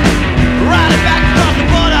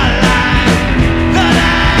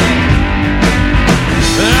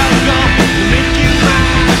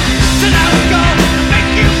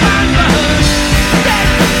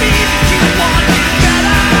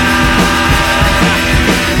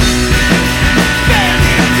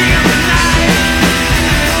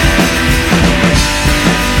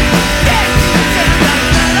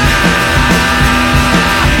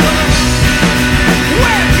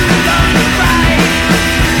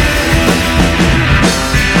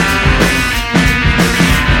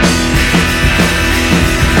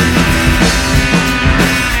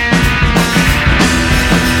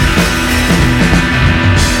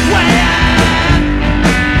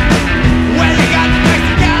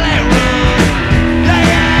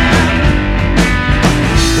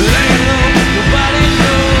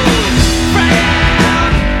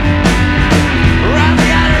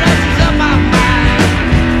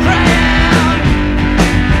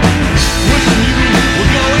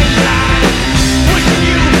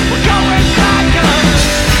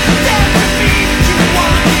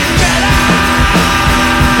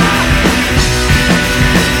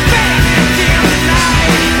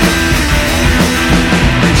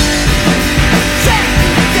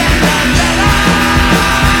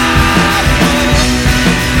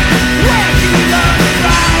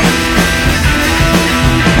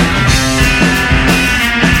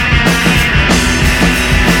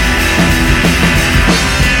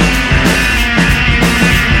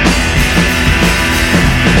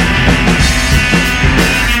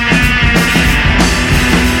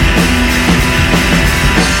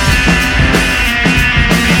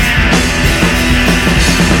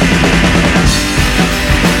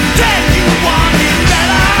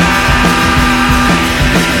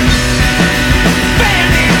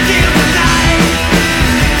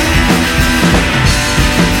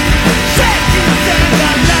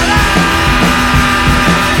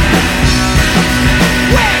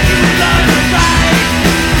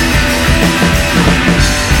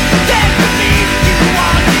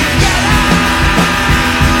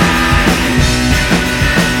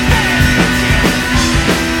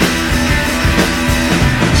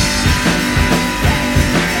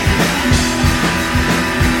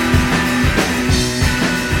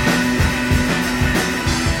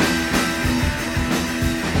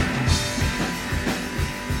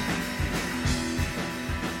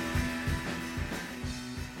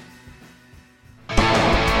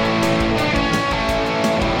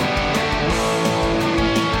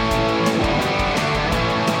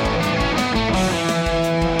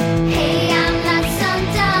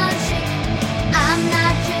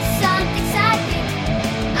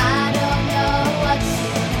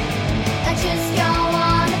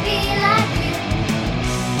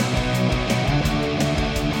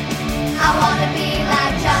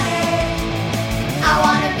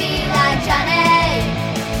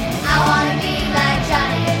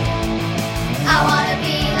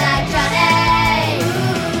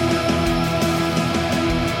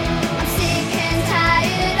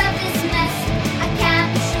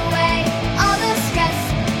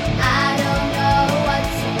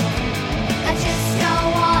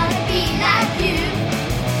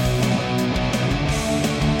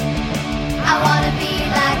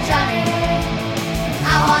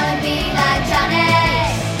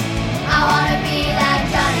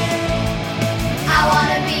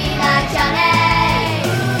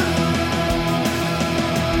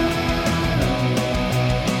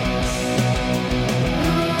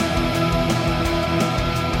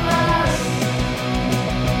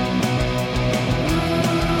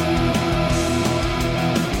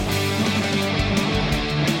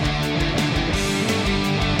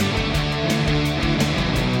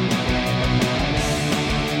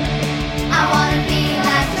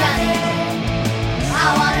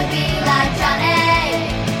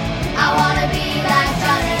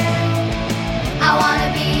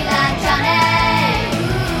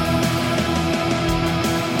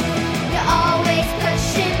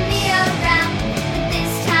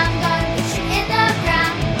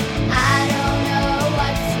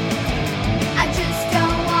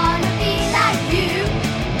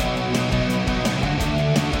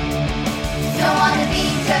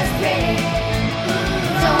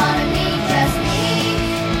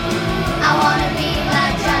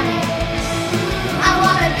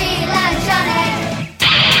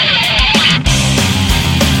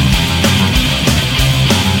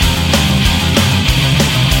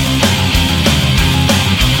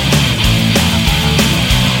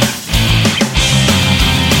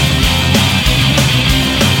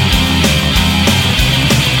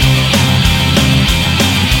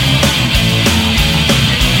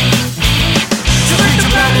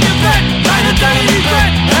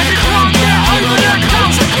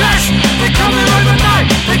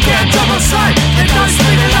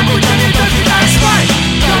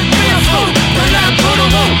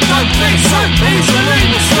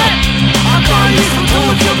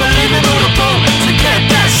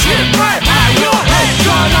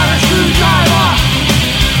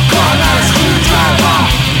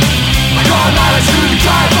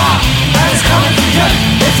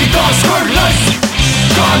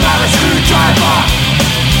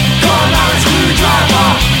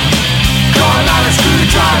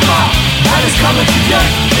 coming to you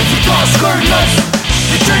if you got screwed loose.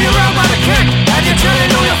 You turn around by the kick, and you're telling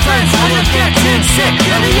all your friends how you're getting sick.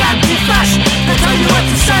 You're the anti-flash, they tell you what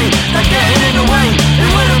to say, they're getting in the way. It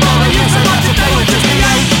wouldn't bother you so much if they would just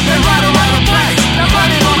behave. They ride around the place, they're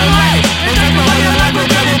running on the legs. They take away your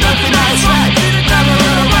language and you don't think that it's right. Never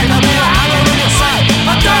run away, I'll be a hammer in your sight.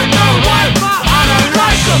 I don't know why, I don't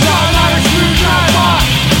like them. Got out a screwdriver,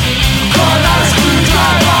 got out a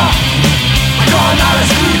screwdriver, got out a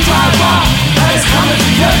screwdriver, and it's coming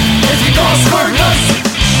to you if you got screwed loose.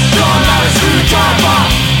 Got out a screwdriver,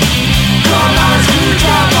 got out a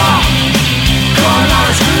screwdriver, got out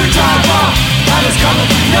a screwdriver, and it's coming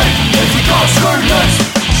to you if you got screwed loose.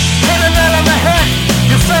 Hit a nail on the head,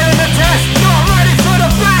 you're failing the test, not ready for the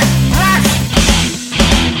backlash.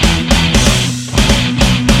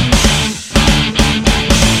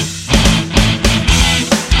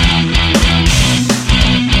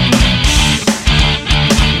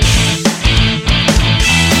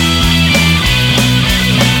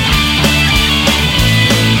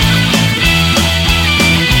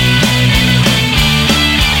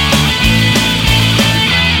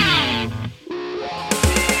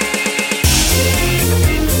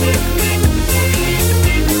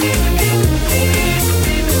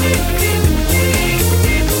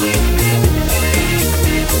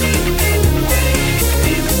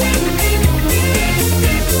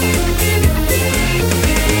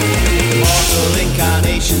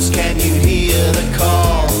 Can you hear the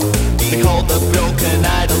call? Behold the broken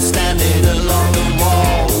idol standing along the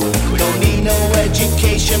wall. We don't need no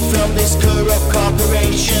education from this corrupt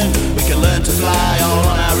corporation. We can learn to fly all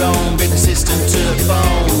on our own, bring the system to the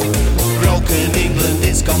bone. Broken England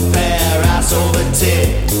is gone bare, ass over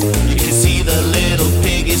tit. You can see the little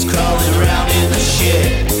pig is crawling around in the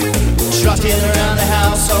shit. Trotting around the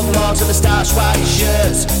house of lords of the starched white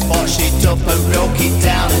shirts. Botched it up and broke it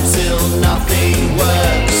down until nothing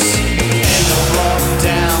works. End of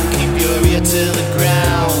lockdown, keep your ear to the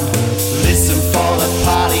ground. Listen for the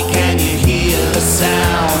party, can you hear the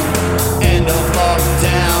sound? End of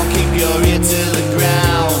lockdown, keep your ear to the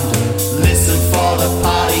ground. Listen for the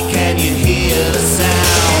party, can you hear the sound?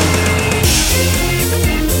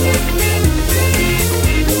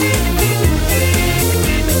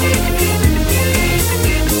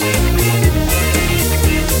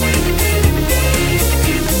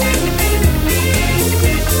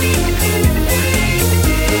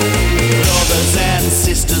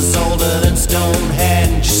 Sisters older than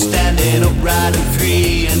Stonehenge, standing upright and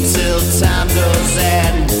free until time does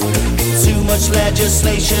end. Too much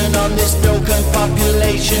legislation on this broken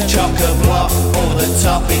population. Chock-a-block over the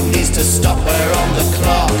top, it needs to stop, we're on the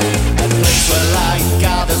clock. A place where light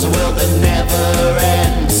gathers, a world that never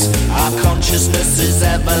ends. Our consciousness is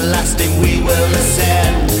everlasting, we will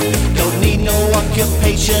ascend. Don't need no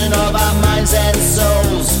occupation of our minds and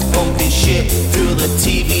souls. Pumping shit through the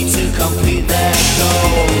TV to complete their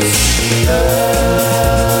goals. The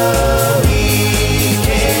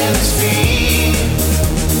weekend is free.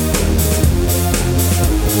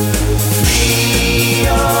 Free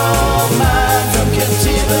your mind from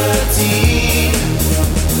captivity.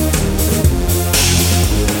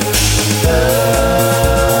 The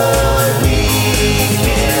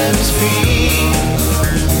weekend is free.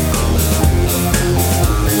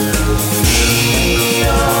 Free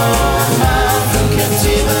your mind from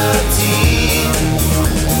captivity.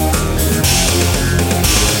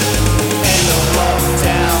 End of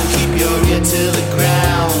lockdown, keep your ear to the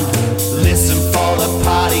ground. Listen for the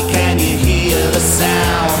party, can you hear the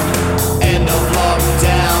sound? End of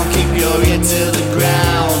lockdown, keep your ear to the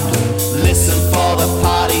ground. Listen for the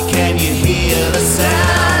party, can you hear the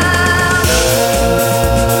sound? The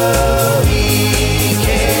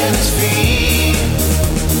weekend is free.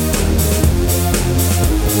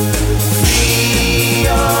 Free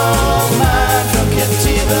your mind from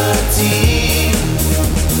captivity.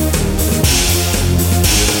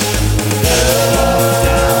 The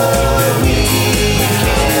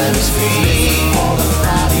weekend is free. For the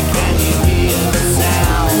party, can you hear the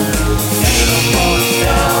sound?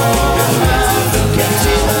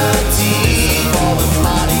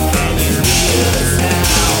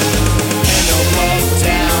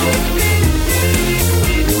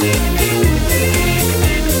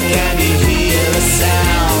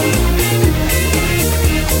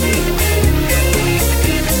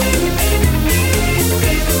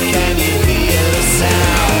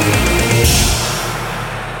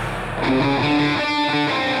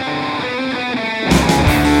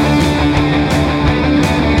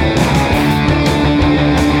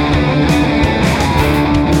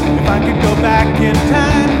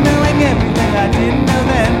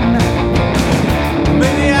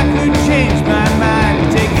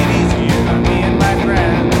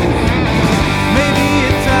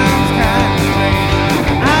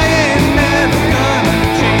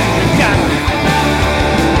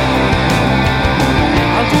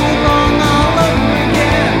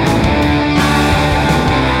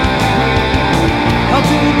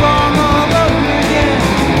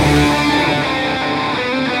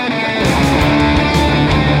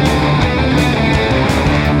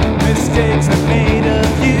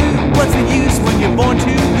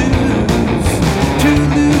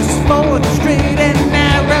 for the straight and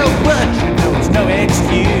narrow, but you know it's no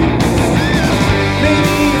excuse.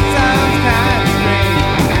 Maybe it sounds kind of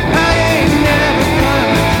strange, I ain't never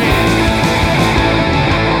gonna change.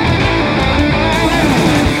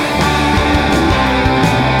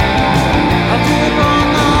 I'll do it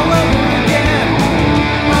wrong all over again.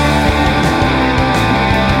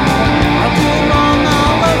 I'll do it wrong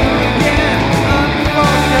all over again.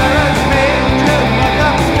 Unforced terrorists made to fuck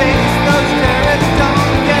up space. Those terrorists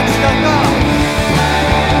don't get stuck up.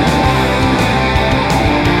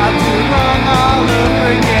 I'll do it wrong all over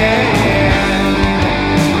again.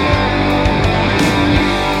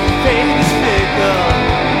 Fate is fickle.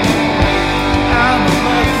 I'm a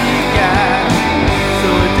lucky guy, so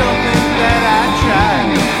I don't think that I try.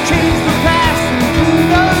 Change the past and who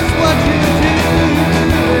knows what you do.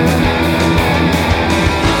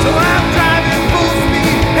 So I'm driving full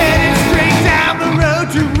speed, headed straight down the road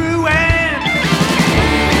to ruin.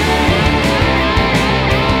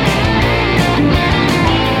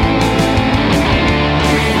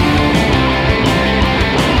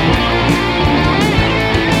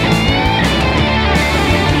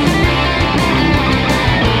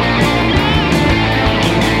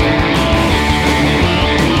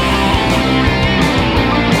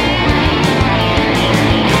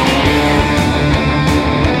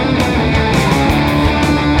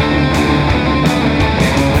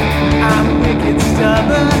 I'm wicked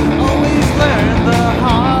stubborn, always learn the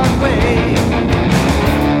hard way.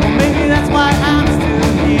 Well, maybe that's why I'm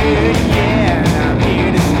still here, yeah, and I'm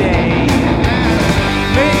here to stay.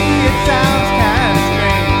 Maybe it sounds kind of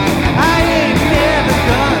strange, I ain't never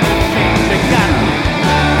gonna change.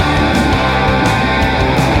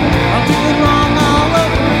 I'll do it wrong all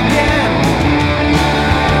over again.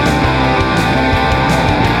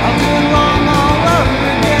 I'll do it wrong all over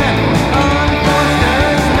again. Unforced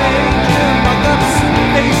terrorists made to muck up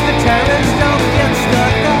space. The terrorists don't get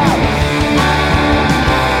stuck up.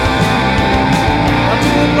 I'll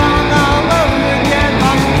do it wrong all over again.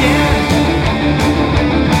 Wrong again.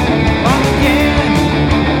 Wrong again.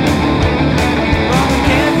 Wrong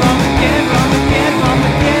again. Wrong again. Wrong again. Wrong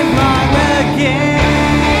again. Wrong again.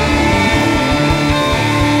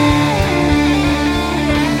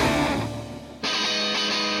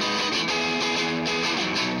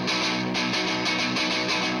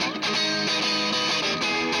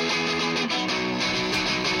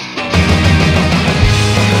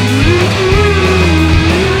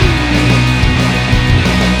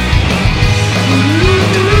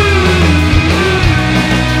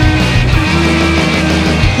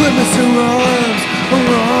 With Mr. Rhymes, I'm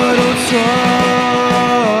right on time.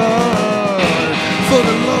 For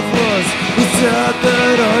the love was sad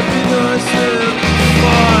that I'd be nice and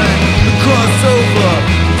fine. The crossover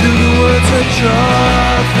through the words of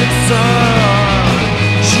traffic sign.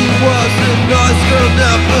 She was a nice girl,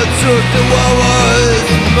 never took the what was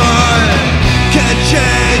mine. Can't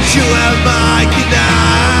change who am I, can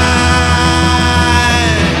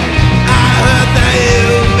I heard that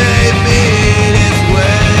you made me this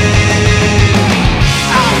way.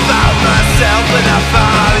 I found myself and I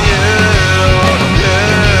found you.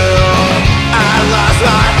 I lost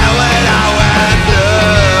my head when I went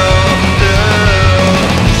through.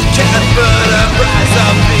 Can't put a price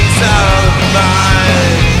on peace of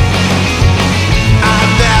mind. I'm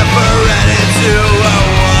never ready to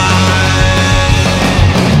unwind.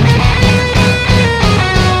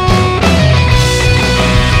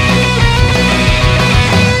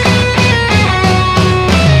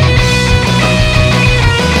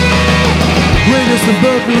 Raiders and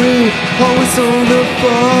burglary, always on the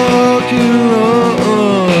fucking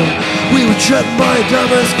run. We were trapped by a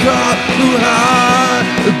dumbass cop who had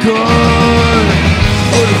a gun.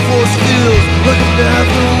 Oh, the force feels like a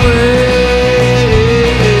pathway.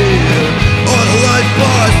 All the life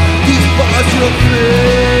bars, these bars you're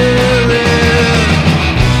feeling.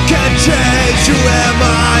 Can't change who am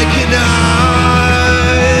I, can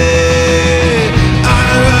I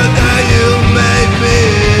heard that you made me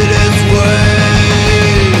this way.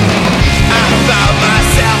 I found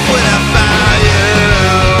myself when I found you.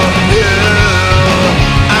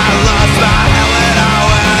 I lost my head when I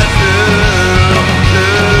went through.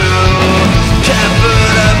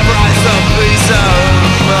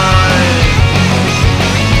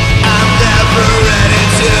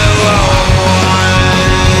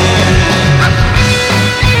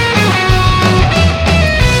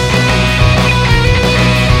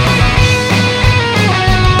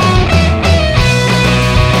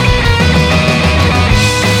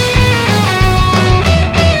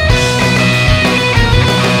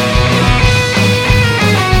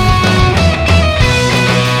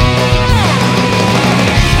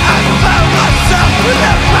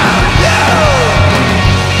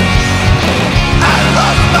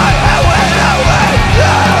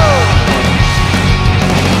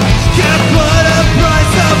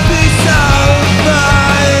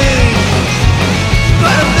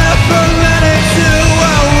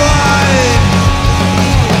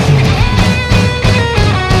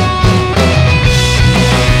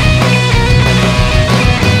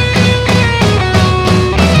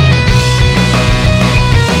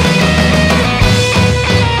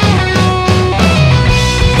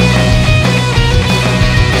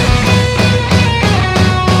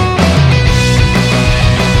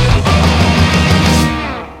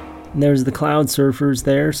 there's the Cloud Surfers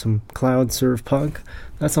there, some Cloud Surf Punk.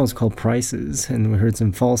 That song's called Prices, and we heard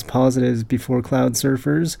some False Positives before Cloud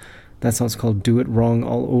Surfers. That song's called Do It Wrong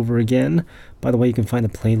All Over Again. By the way, you can find the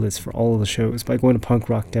playlist for all of the shows by going to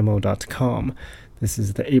punkrockdemo.com. This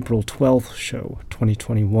is the April 12th show,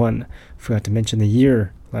 2021. Forgot to mention the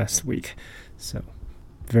year last week, so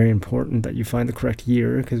very important that you find the correct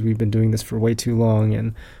year, because we've been doing this for way too long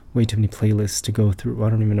and way too many playlists to go through. I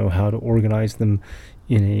don't even know how to organize them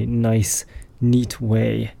in a nice, neat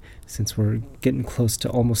way, since we're getting close to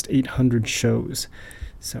almost 800 shows.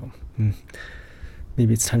 So,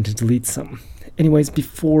 maybe it's time to delete some. Anyways,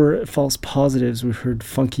 before False Positives, we heard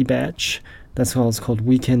Funky Batch. That's all it's called,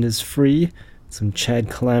 Weekend is Free. Some Chad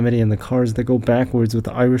Calamity and the Cars That Go Backwards with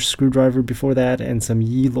the Irish Screwdriver before that, and some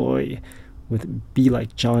Yeloy with Be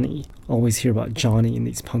Like Johnny. Always hear about Johnny in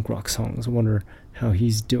these punk rock songs. I wonder how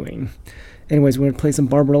he's doing. Anyways, we're going to play some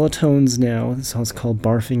Barbarella Tones now. This song's called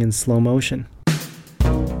Barfing in Slow Motion.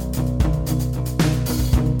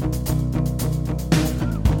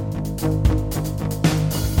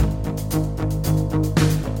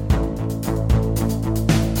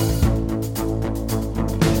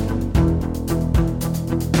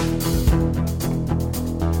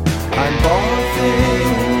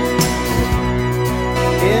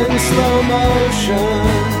 Slow motion,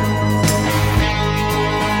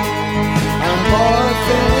 I'm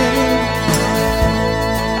barfing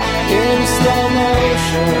in slow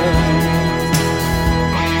motion.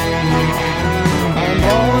 I'm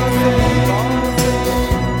barfing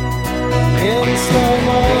in slow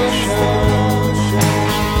motion.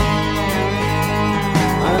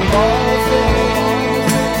 I'm barfing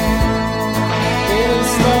in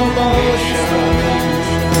slow motion.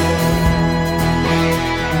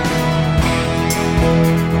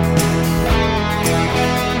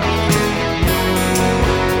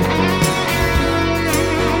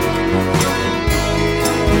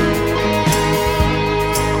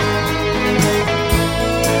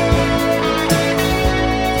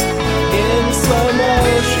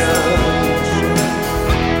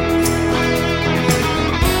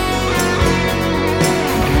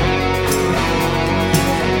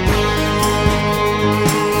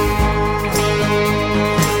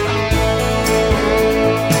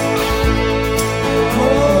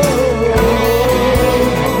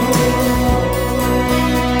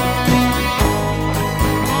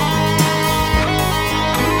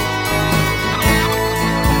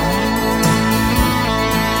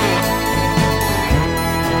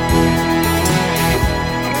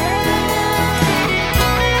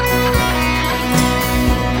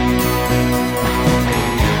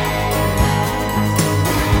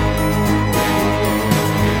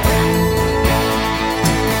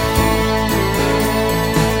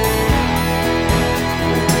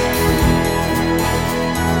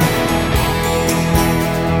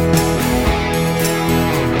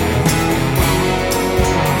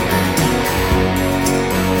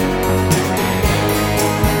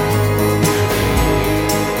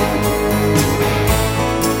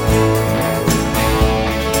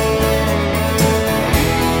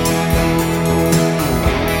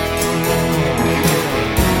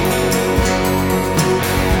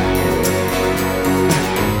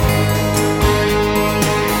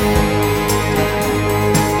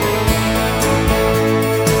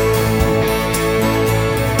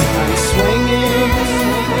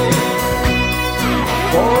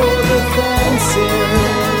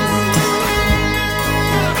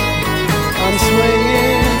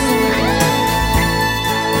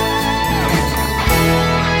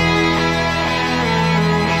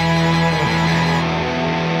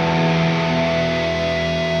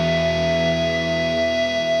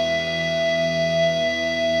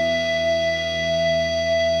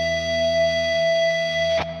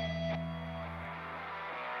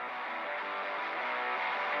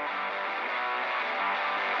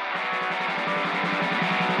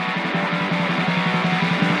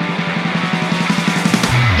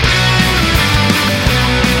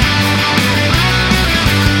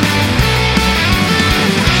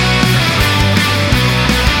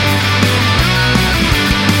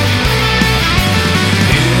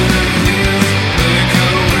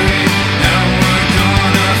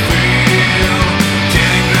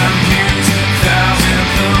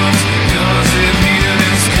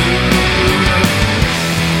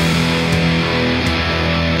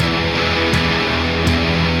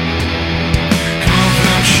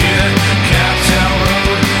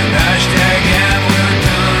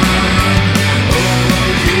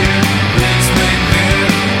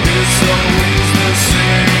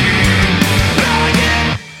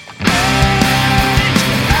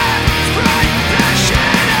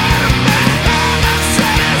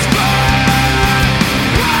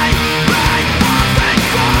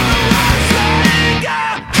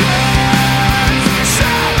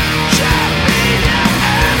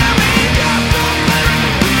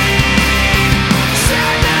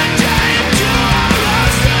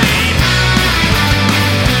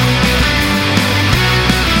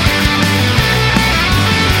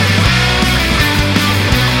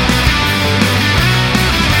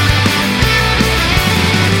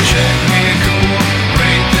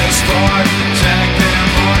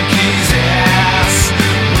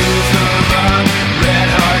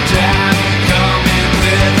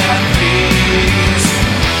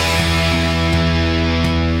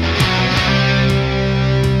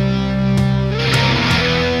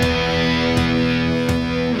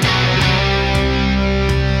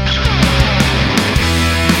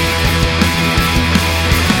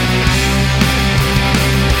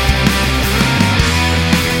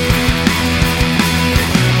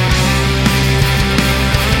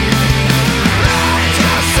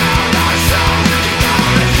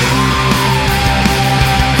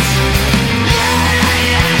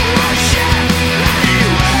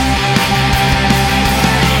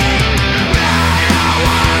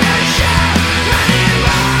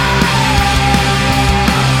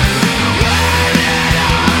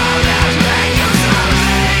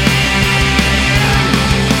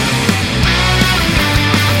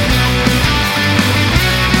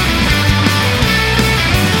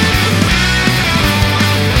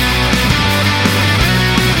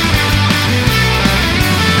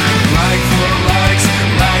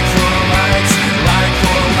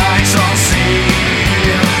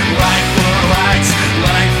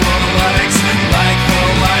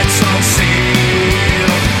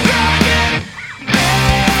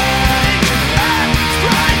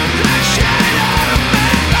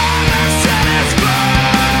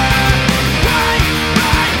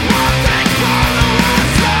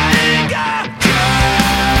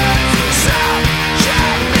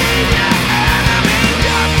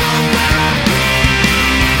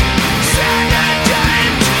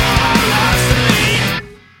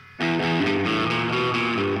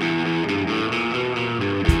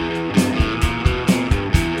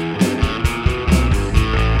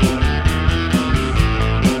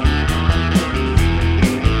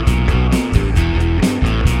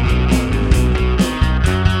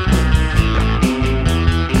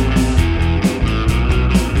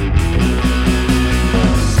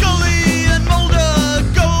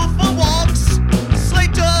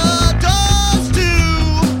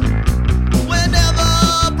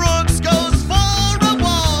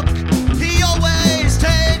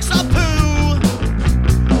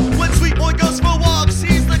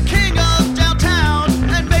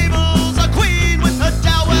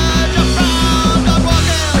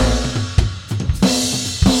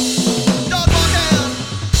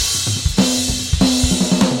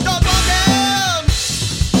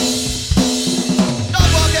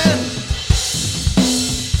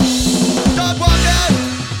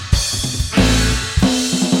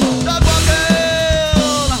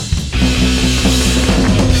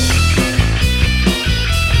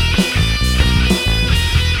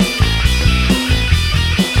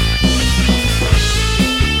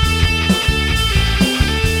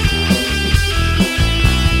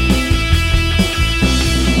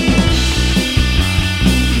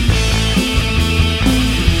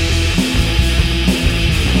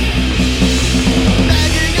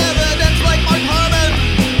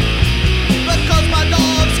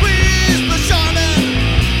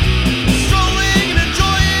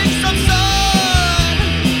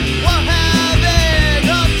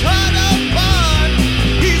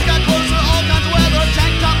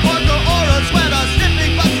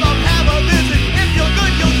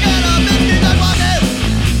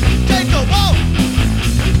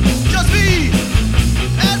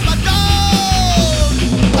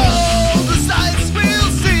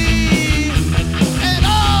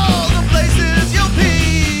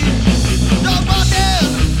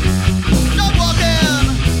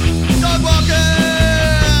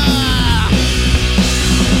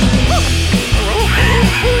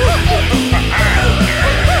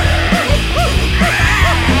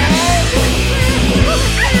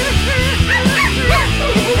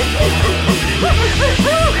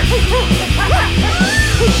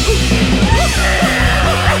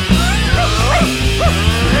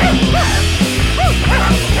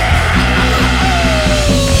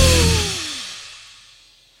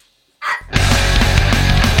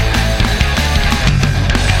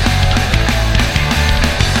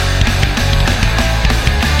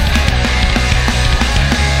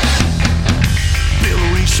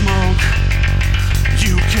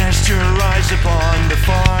 rise upon the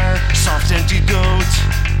fire, soft empty goat.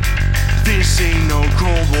 This ain't no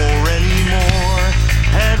Cold War anymore.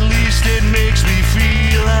 At least it makes me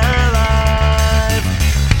feel alive.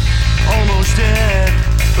 Almost dead,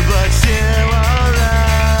 but still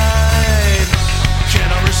alright.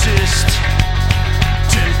 Cannot resist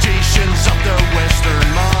temptations of the Western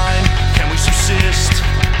mind. Can we subsist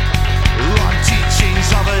on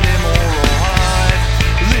teachings of an immoral hive?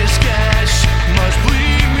 This cash must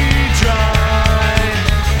bleed me dry,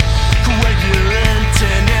 coagulant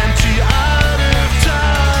and empty out of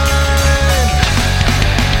time.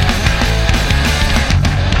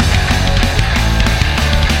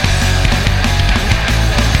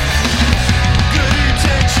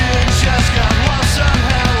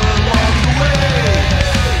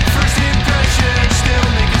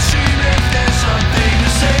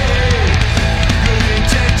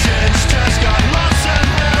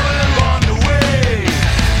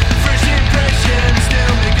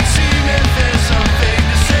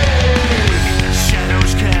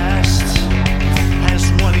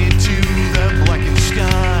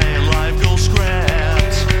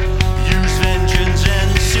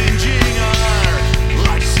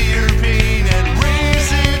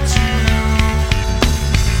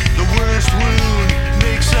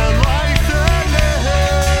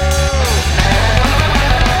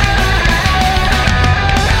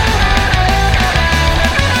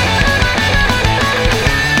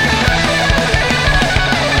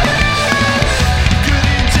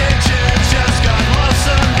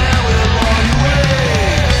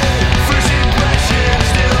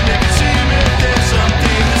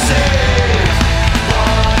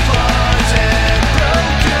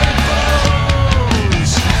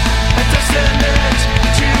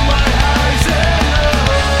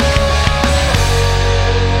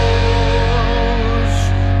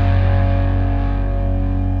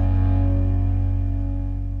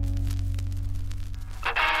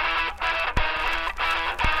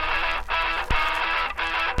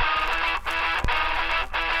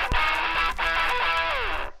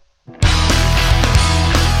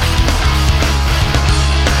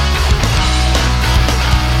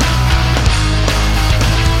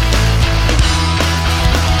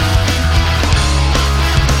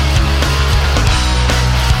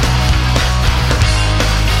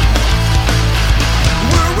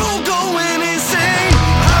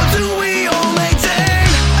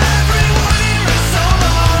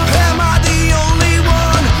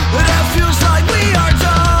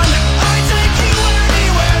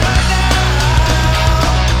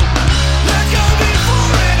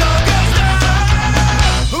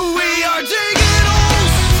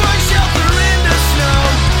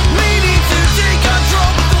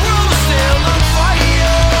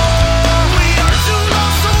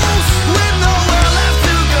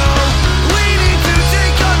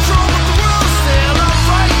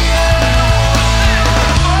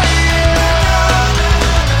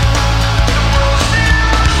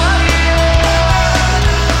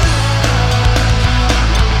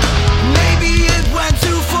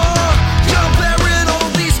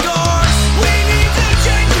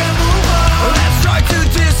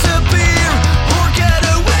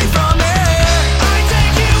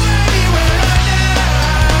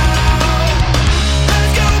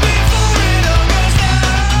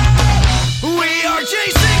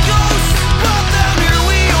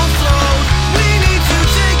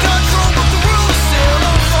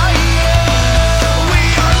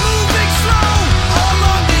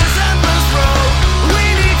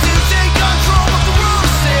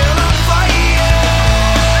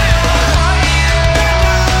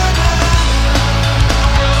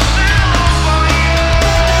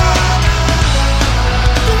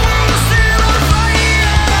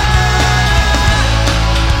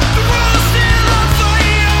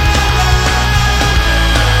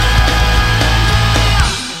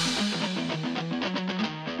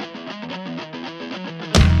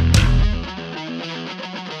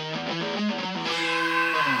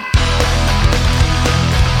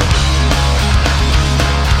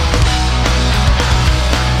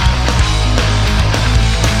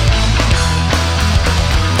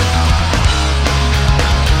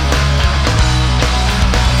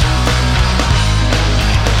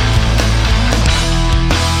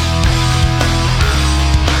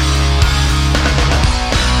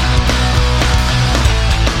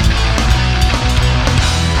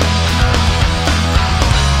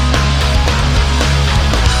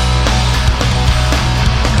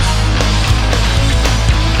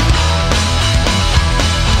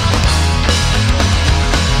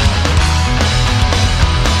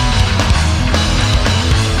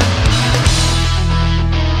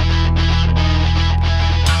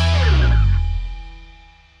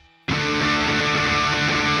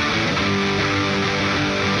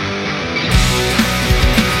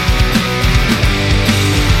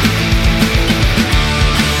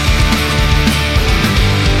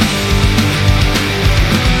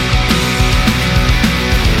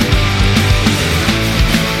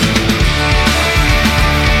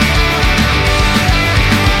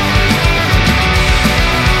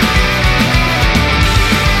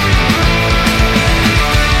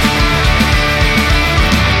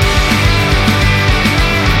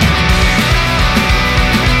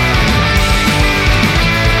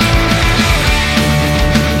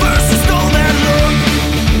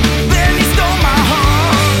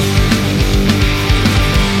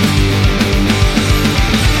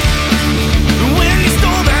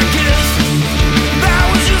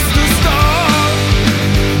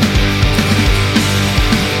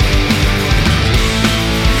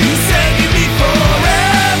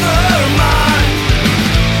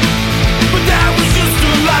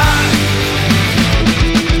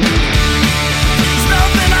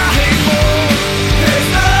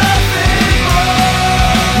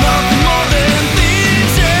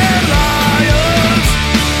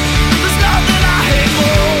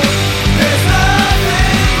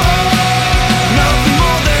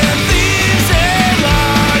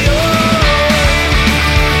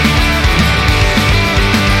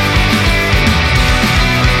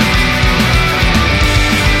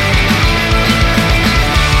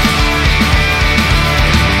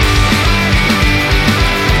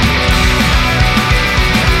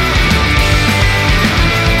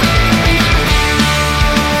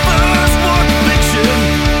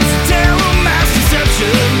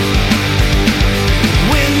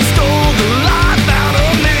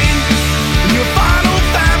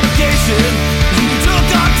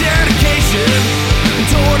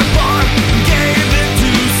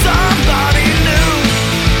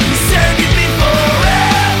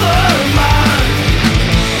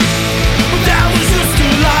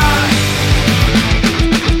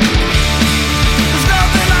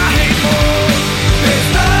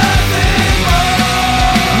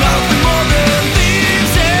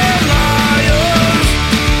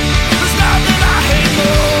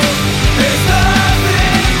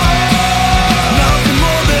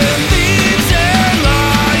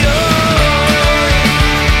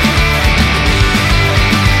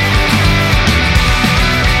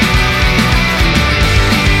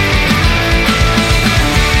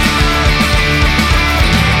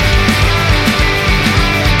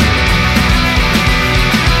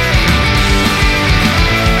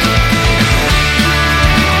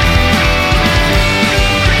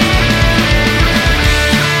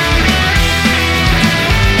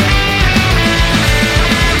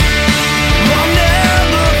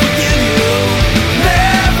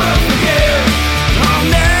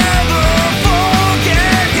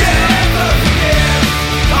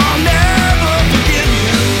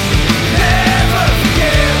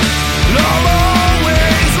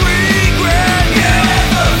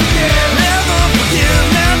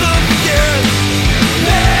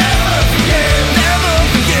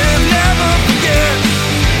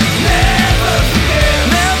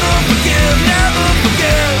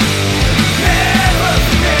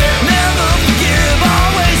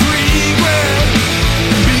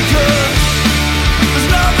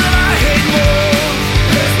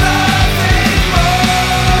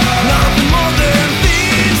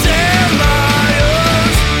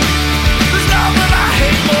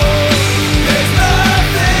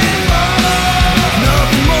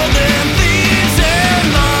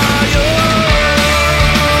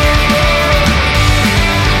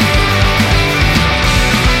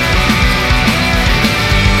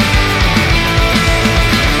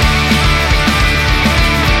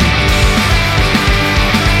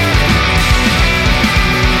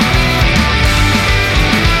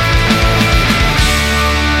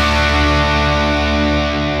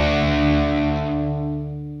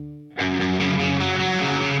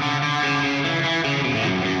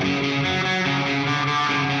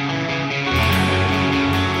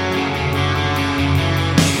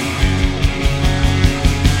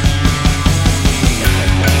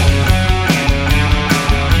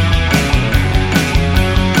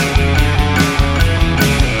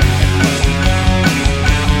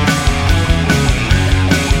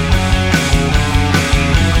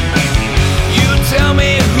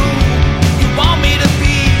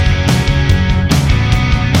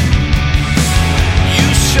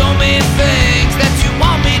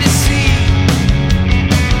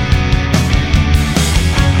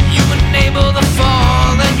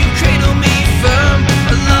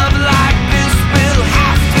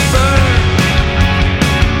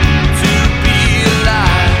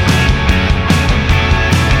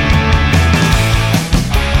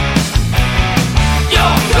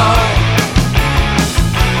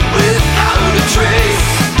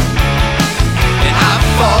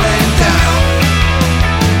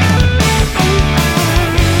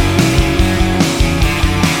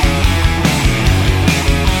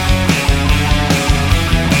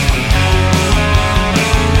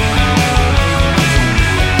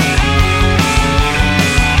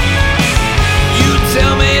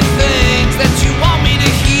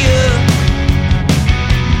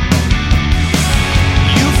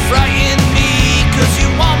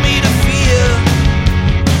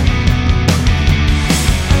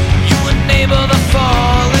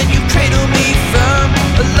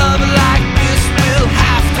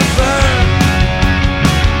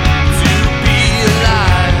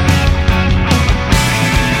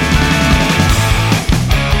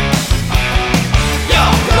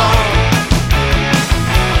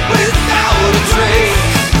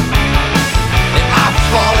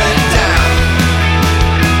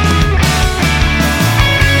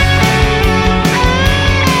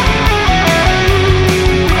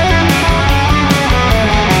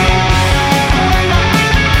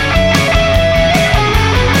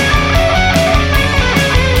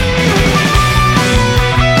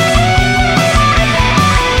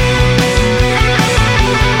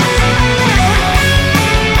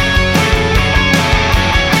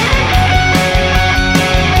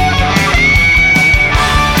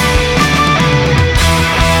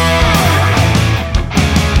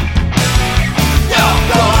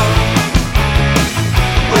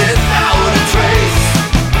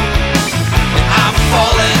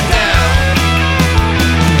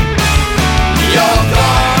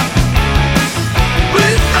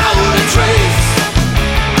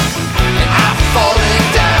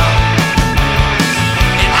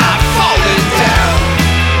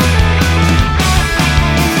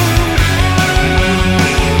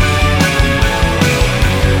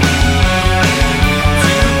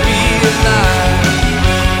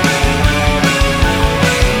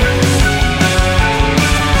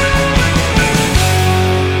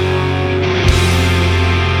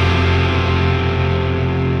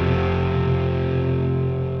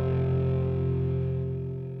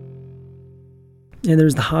 And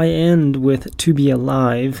there's The High End with To Be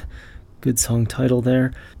Alive. Good song title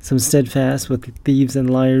there. Some Steadfast with Thieves and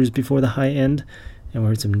Liars before The High End. And we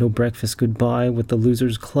heard some No Breakfast Goodbye with The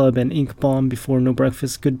Losers Club and Ink Bomb before No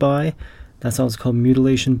Breakfast Goodbye. That song's called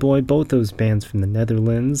Mutilation Boy, both those bands from the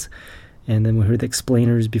Netherlands. And then we heard The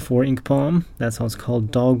Explainers before Ink Bomb. That song's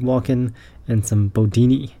called Dog Walkin', and some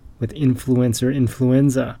Bodini with Influencer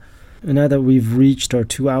Influenza. And now that we've reached our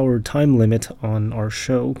 2-hour time limit on our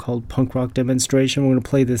show called Punk Rock Demonstration, we're going to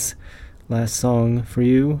play this last song for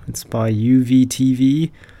you. It's by UVTV.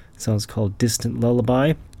 The song's called Distant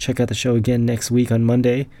Lullaby. Check out the show again next week on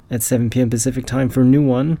Monday at 7 p.m. Pacific time for a new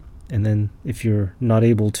one. And then if you're not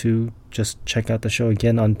able to, just check out the show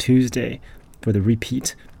again on Tuesday for the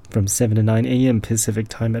repeat from 7 to 9 a.m. Pacific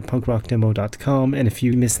time at punkrockdemo.com. And if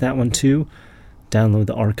you missed that one too, download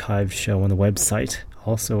the archived show on the website,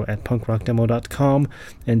 also at punkrockdemo.com,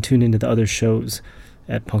 and tune into the other shows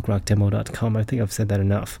at punkrockdemo.com. I think I've said that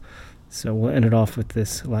enough. So we'll end it off with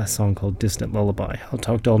this last song called Distant Lullaby. I'll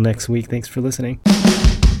talk to you all next week. Thanks for listening.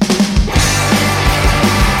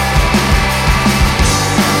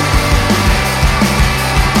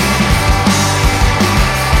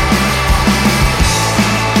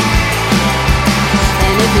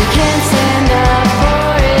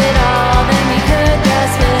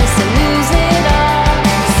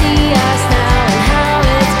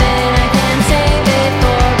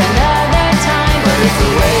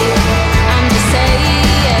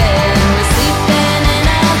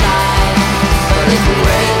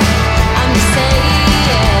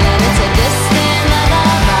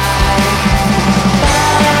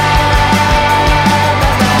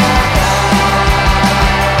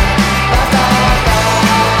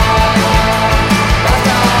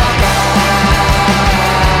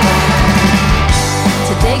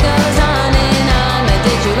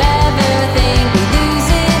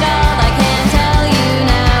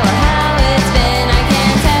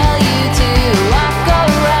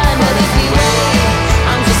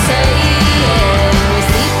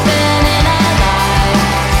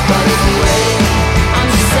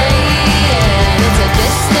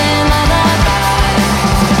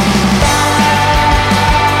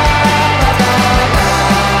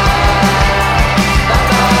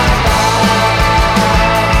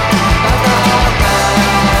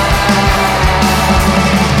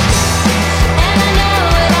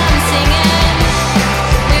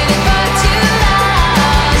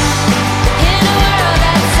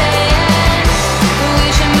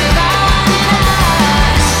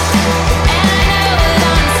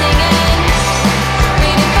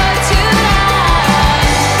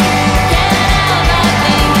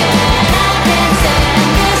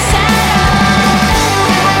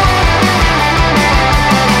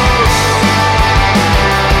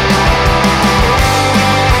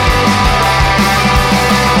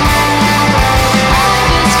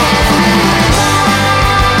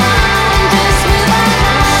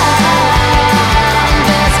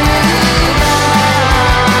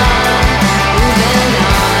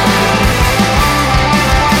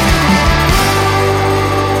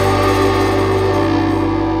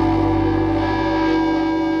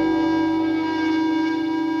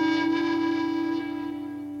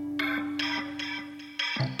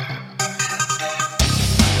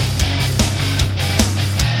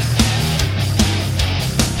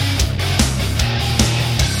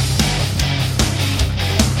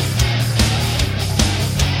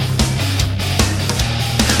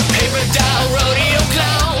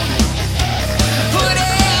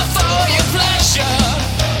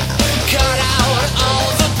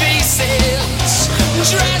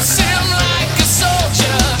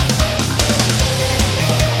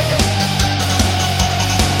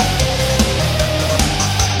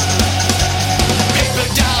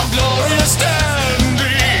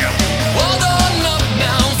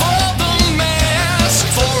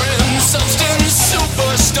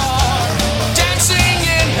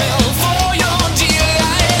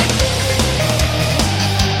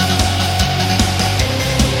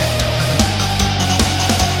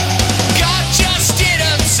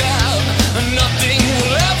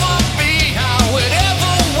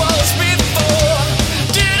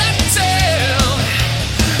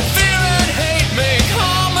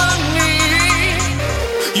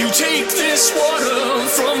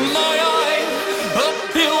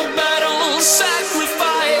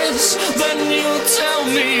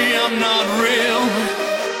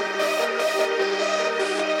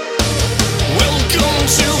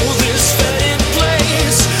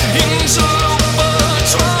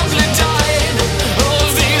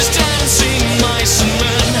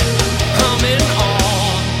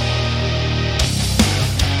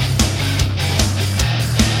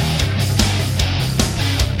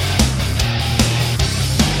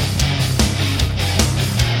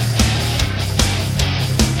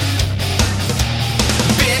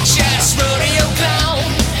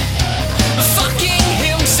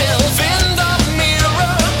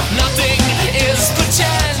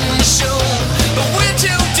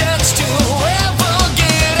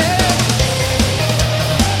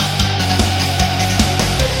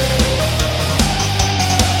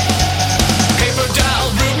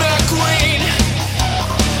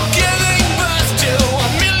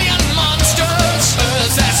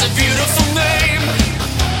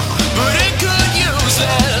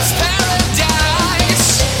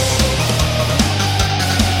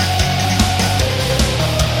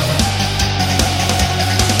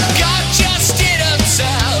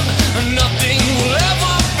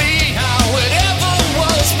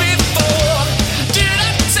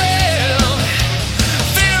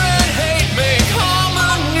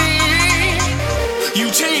 You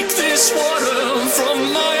take this water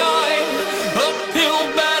from my eye, uphill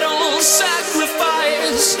battle,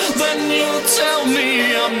 sacrifice. Then you tell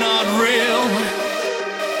me I'm not real.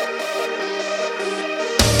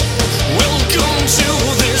 Welcome to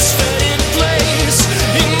this faded place,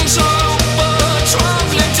 into a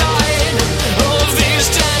troglodyte of these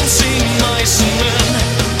dancing mice and men.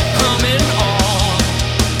 I'm in awe.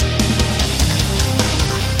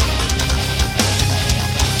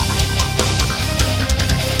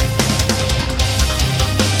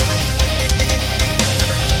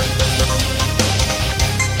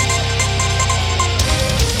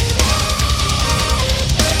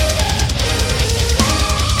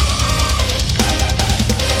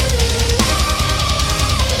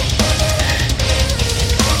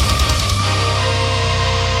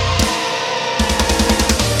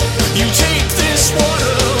 You take this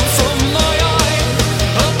water from my eye,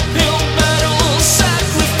 uphill battle,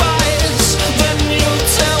 sacrifice. Then you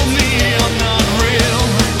tell me I'm not real.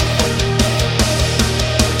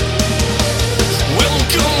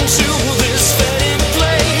 Welcome to this faded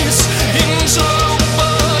place, into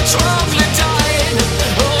a troglodyte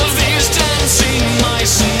of these dancing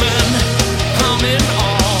mice and men. I'm in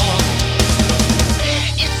awe.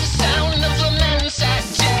 It's the sound of laments at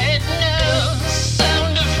dead nerves,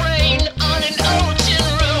 sound of rain on an ocean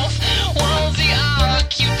roof, while the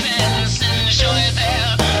occupants enjoy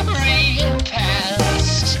their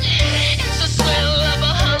repast. It's the smell of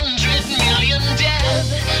 100 million dead,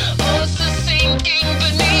 horses sinking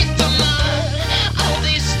beneath the mud. All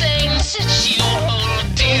these things that you hold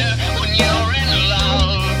dear when you're in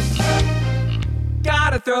love.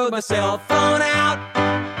 Gotta throw my cell phone out.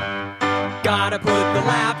 Gotta put the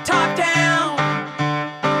laptop down.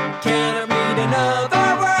 Can I read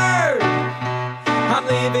another word? I'm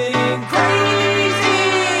living in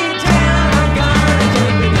crazy town. I'm gonna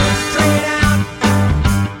take it straight out,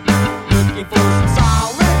 looking for some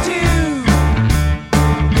solitude.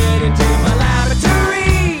 Get into my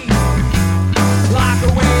laboratory, lock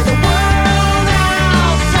away the world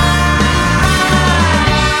outside.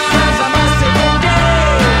 'Cause I must say one day,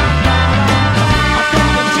 I'm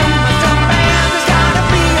thinking to myself, man, there's gotta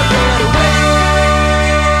be a better way.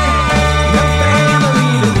 No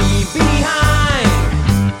family to leave behind,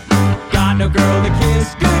 got no girl to kiss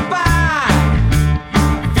goodbye.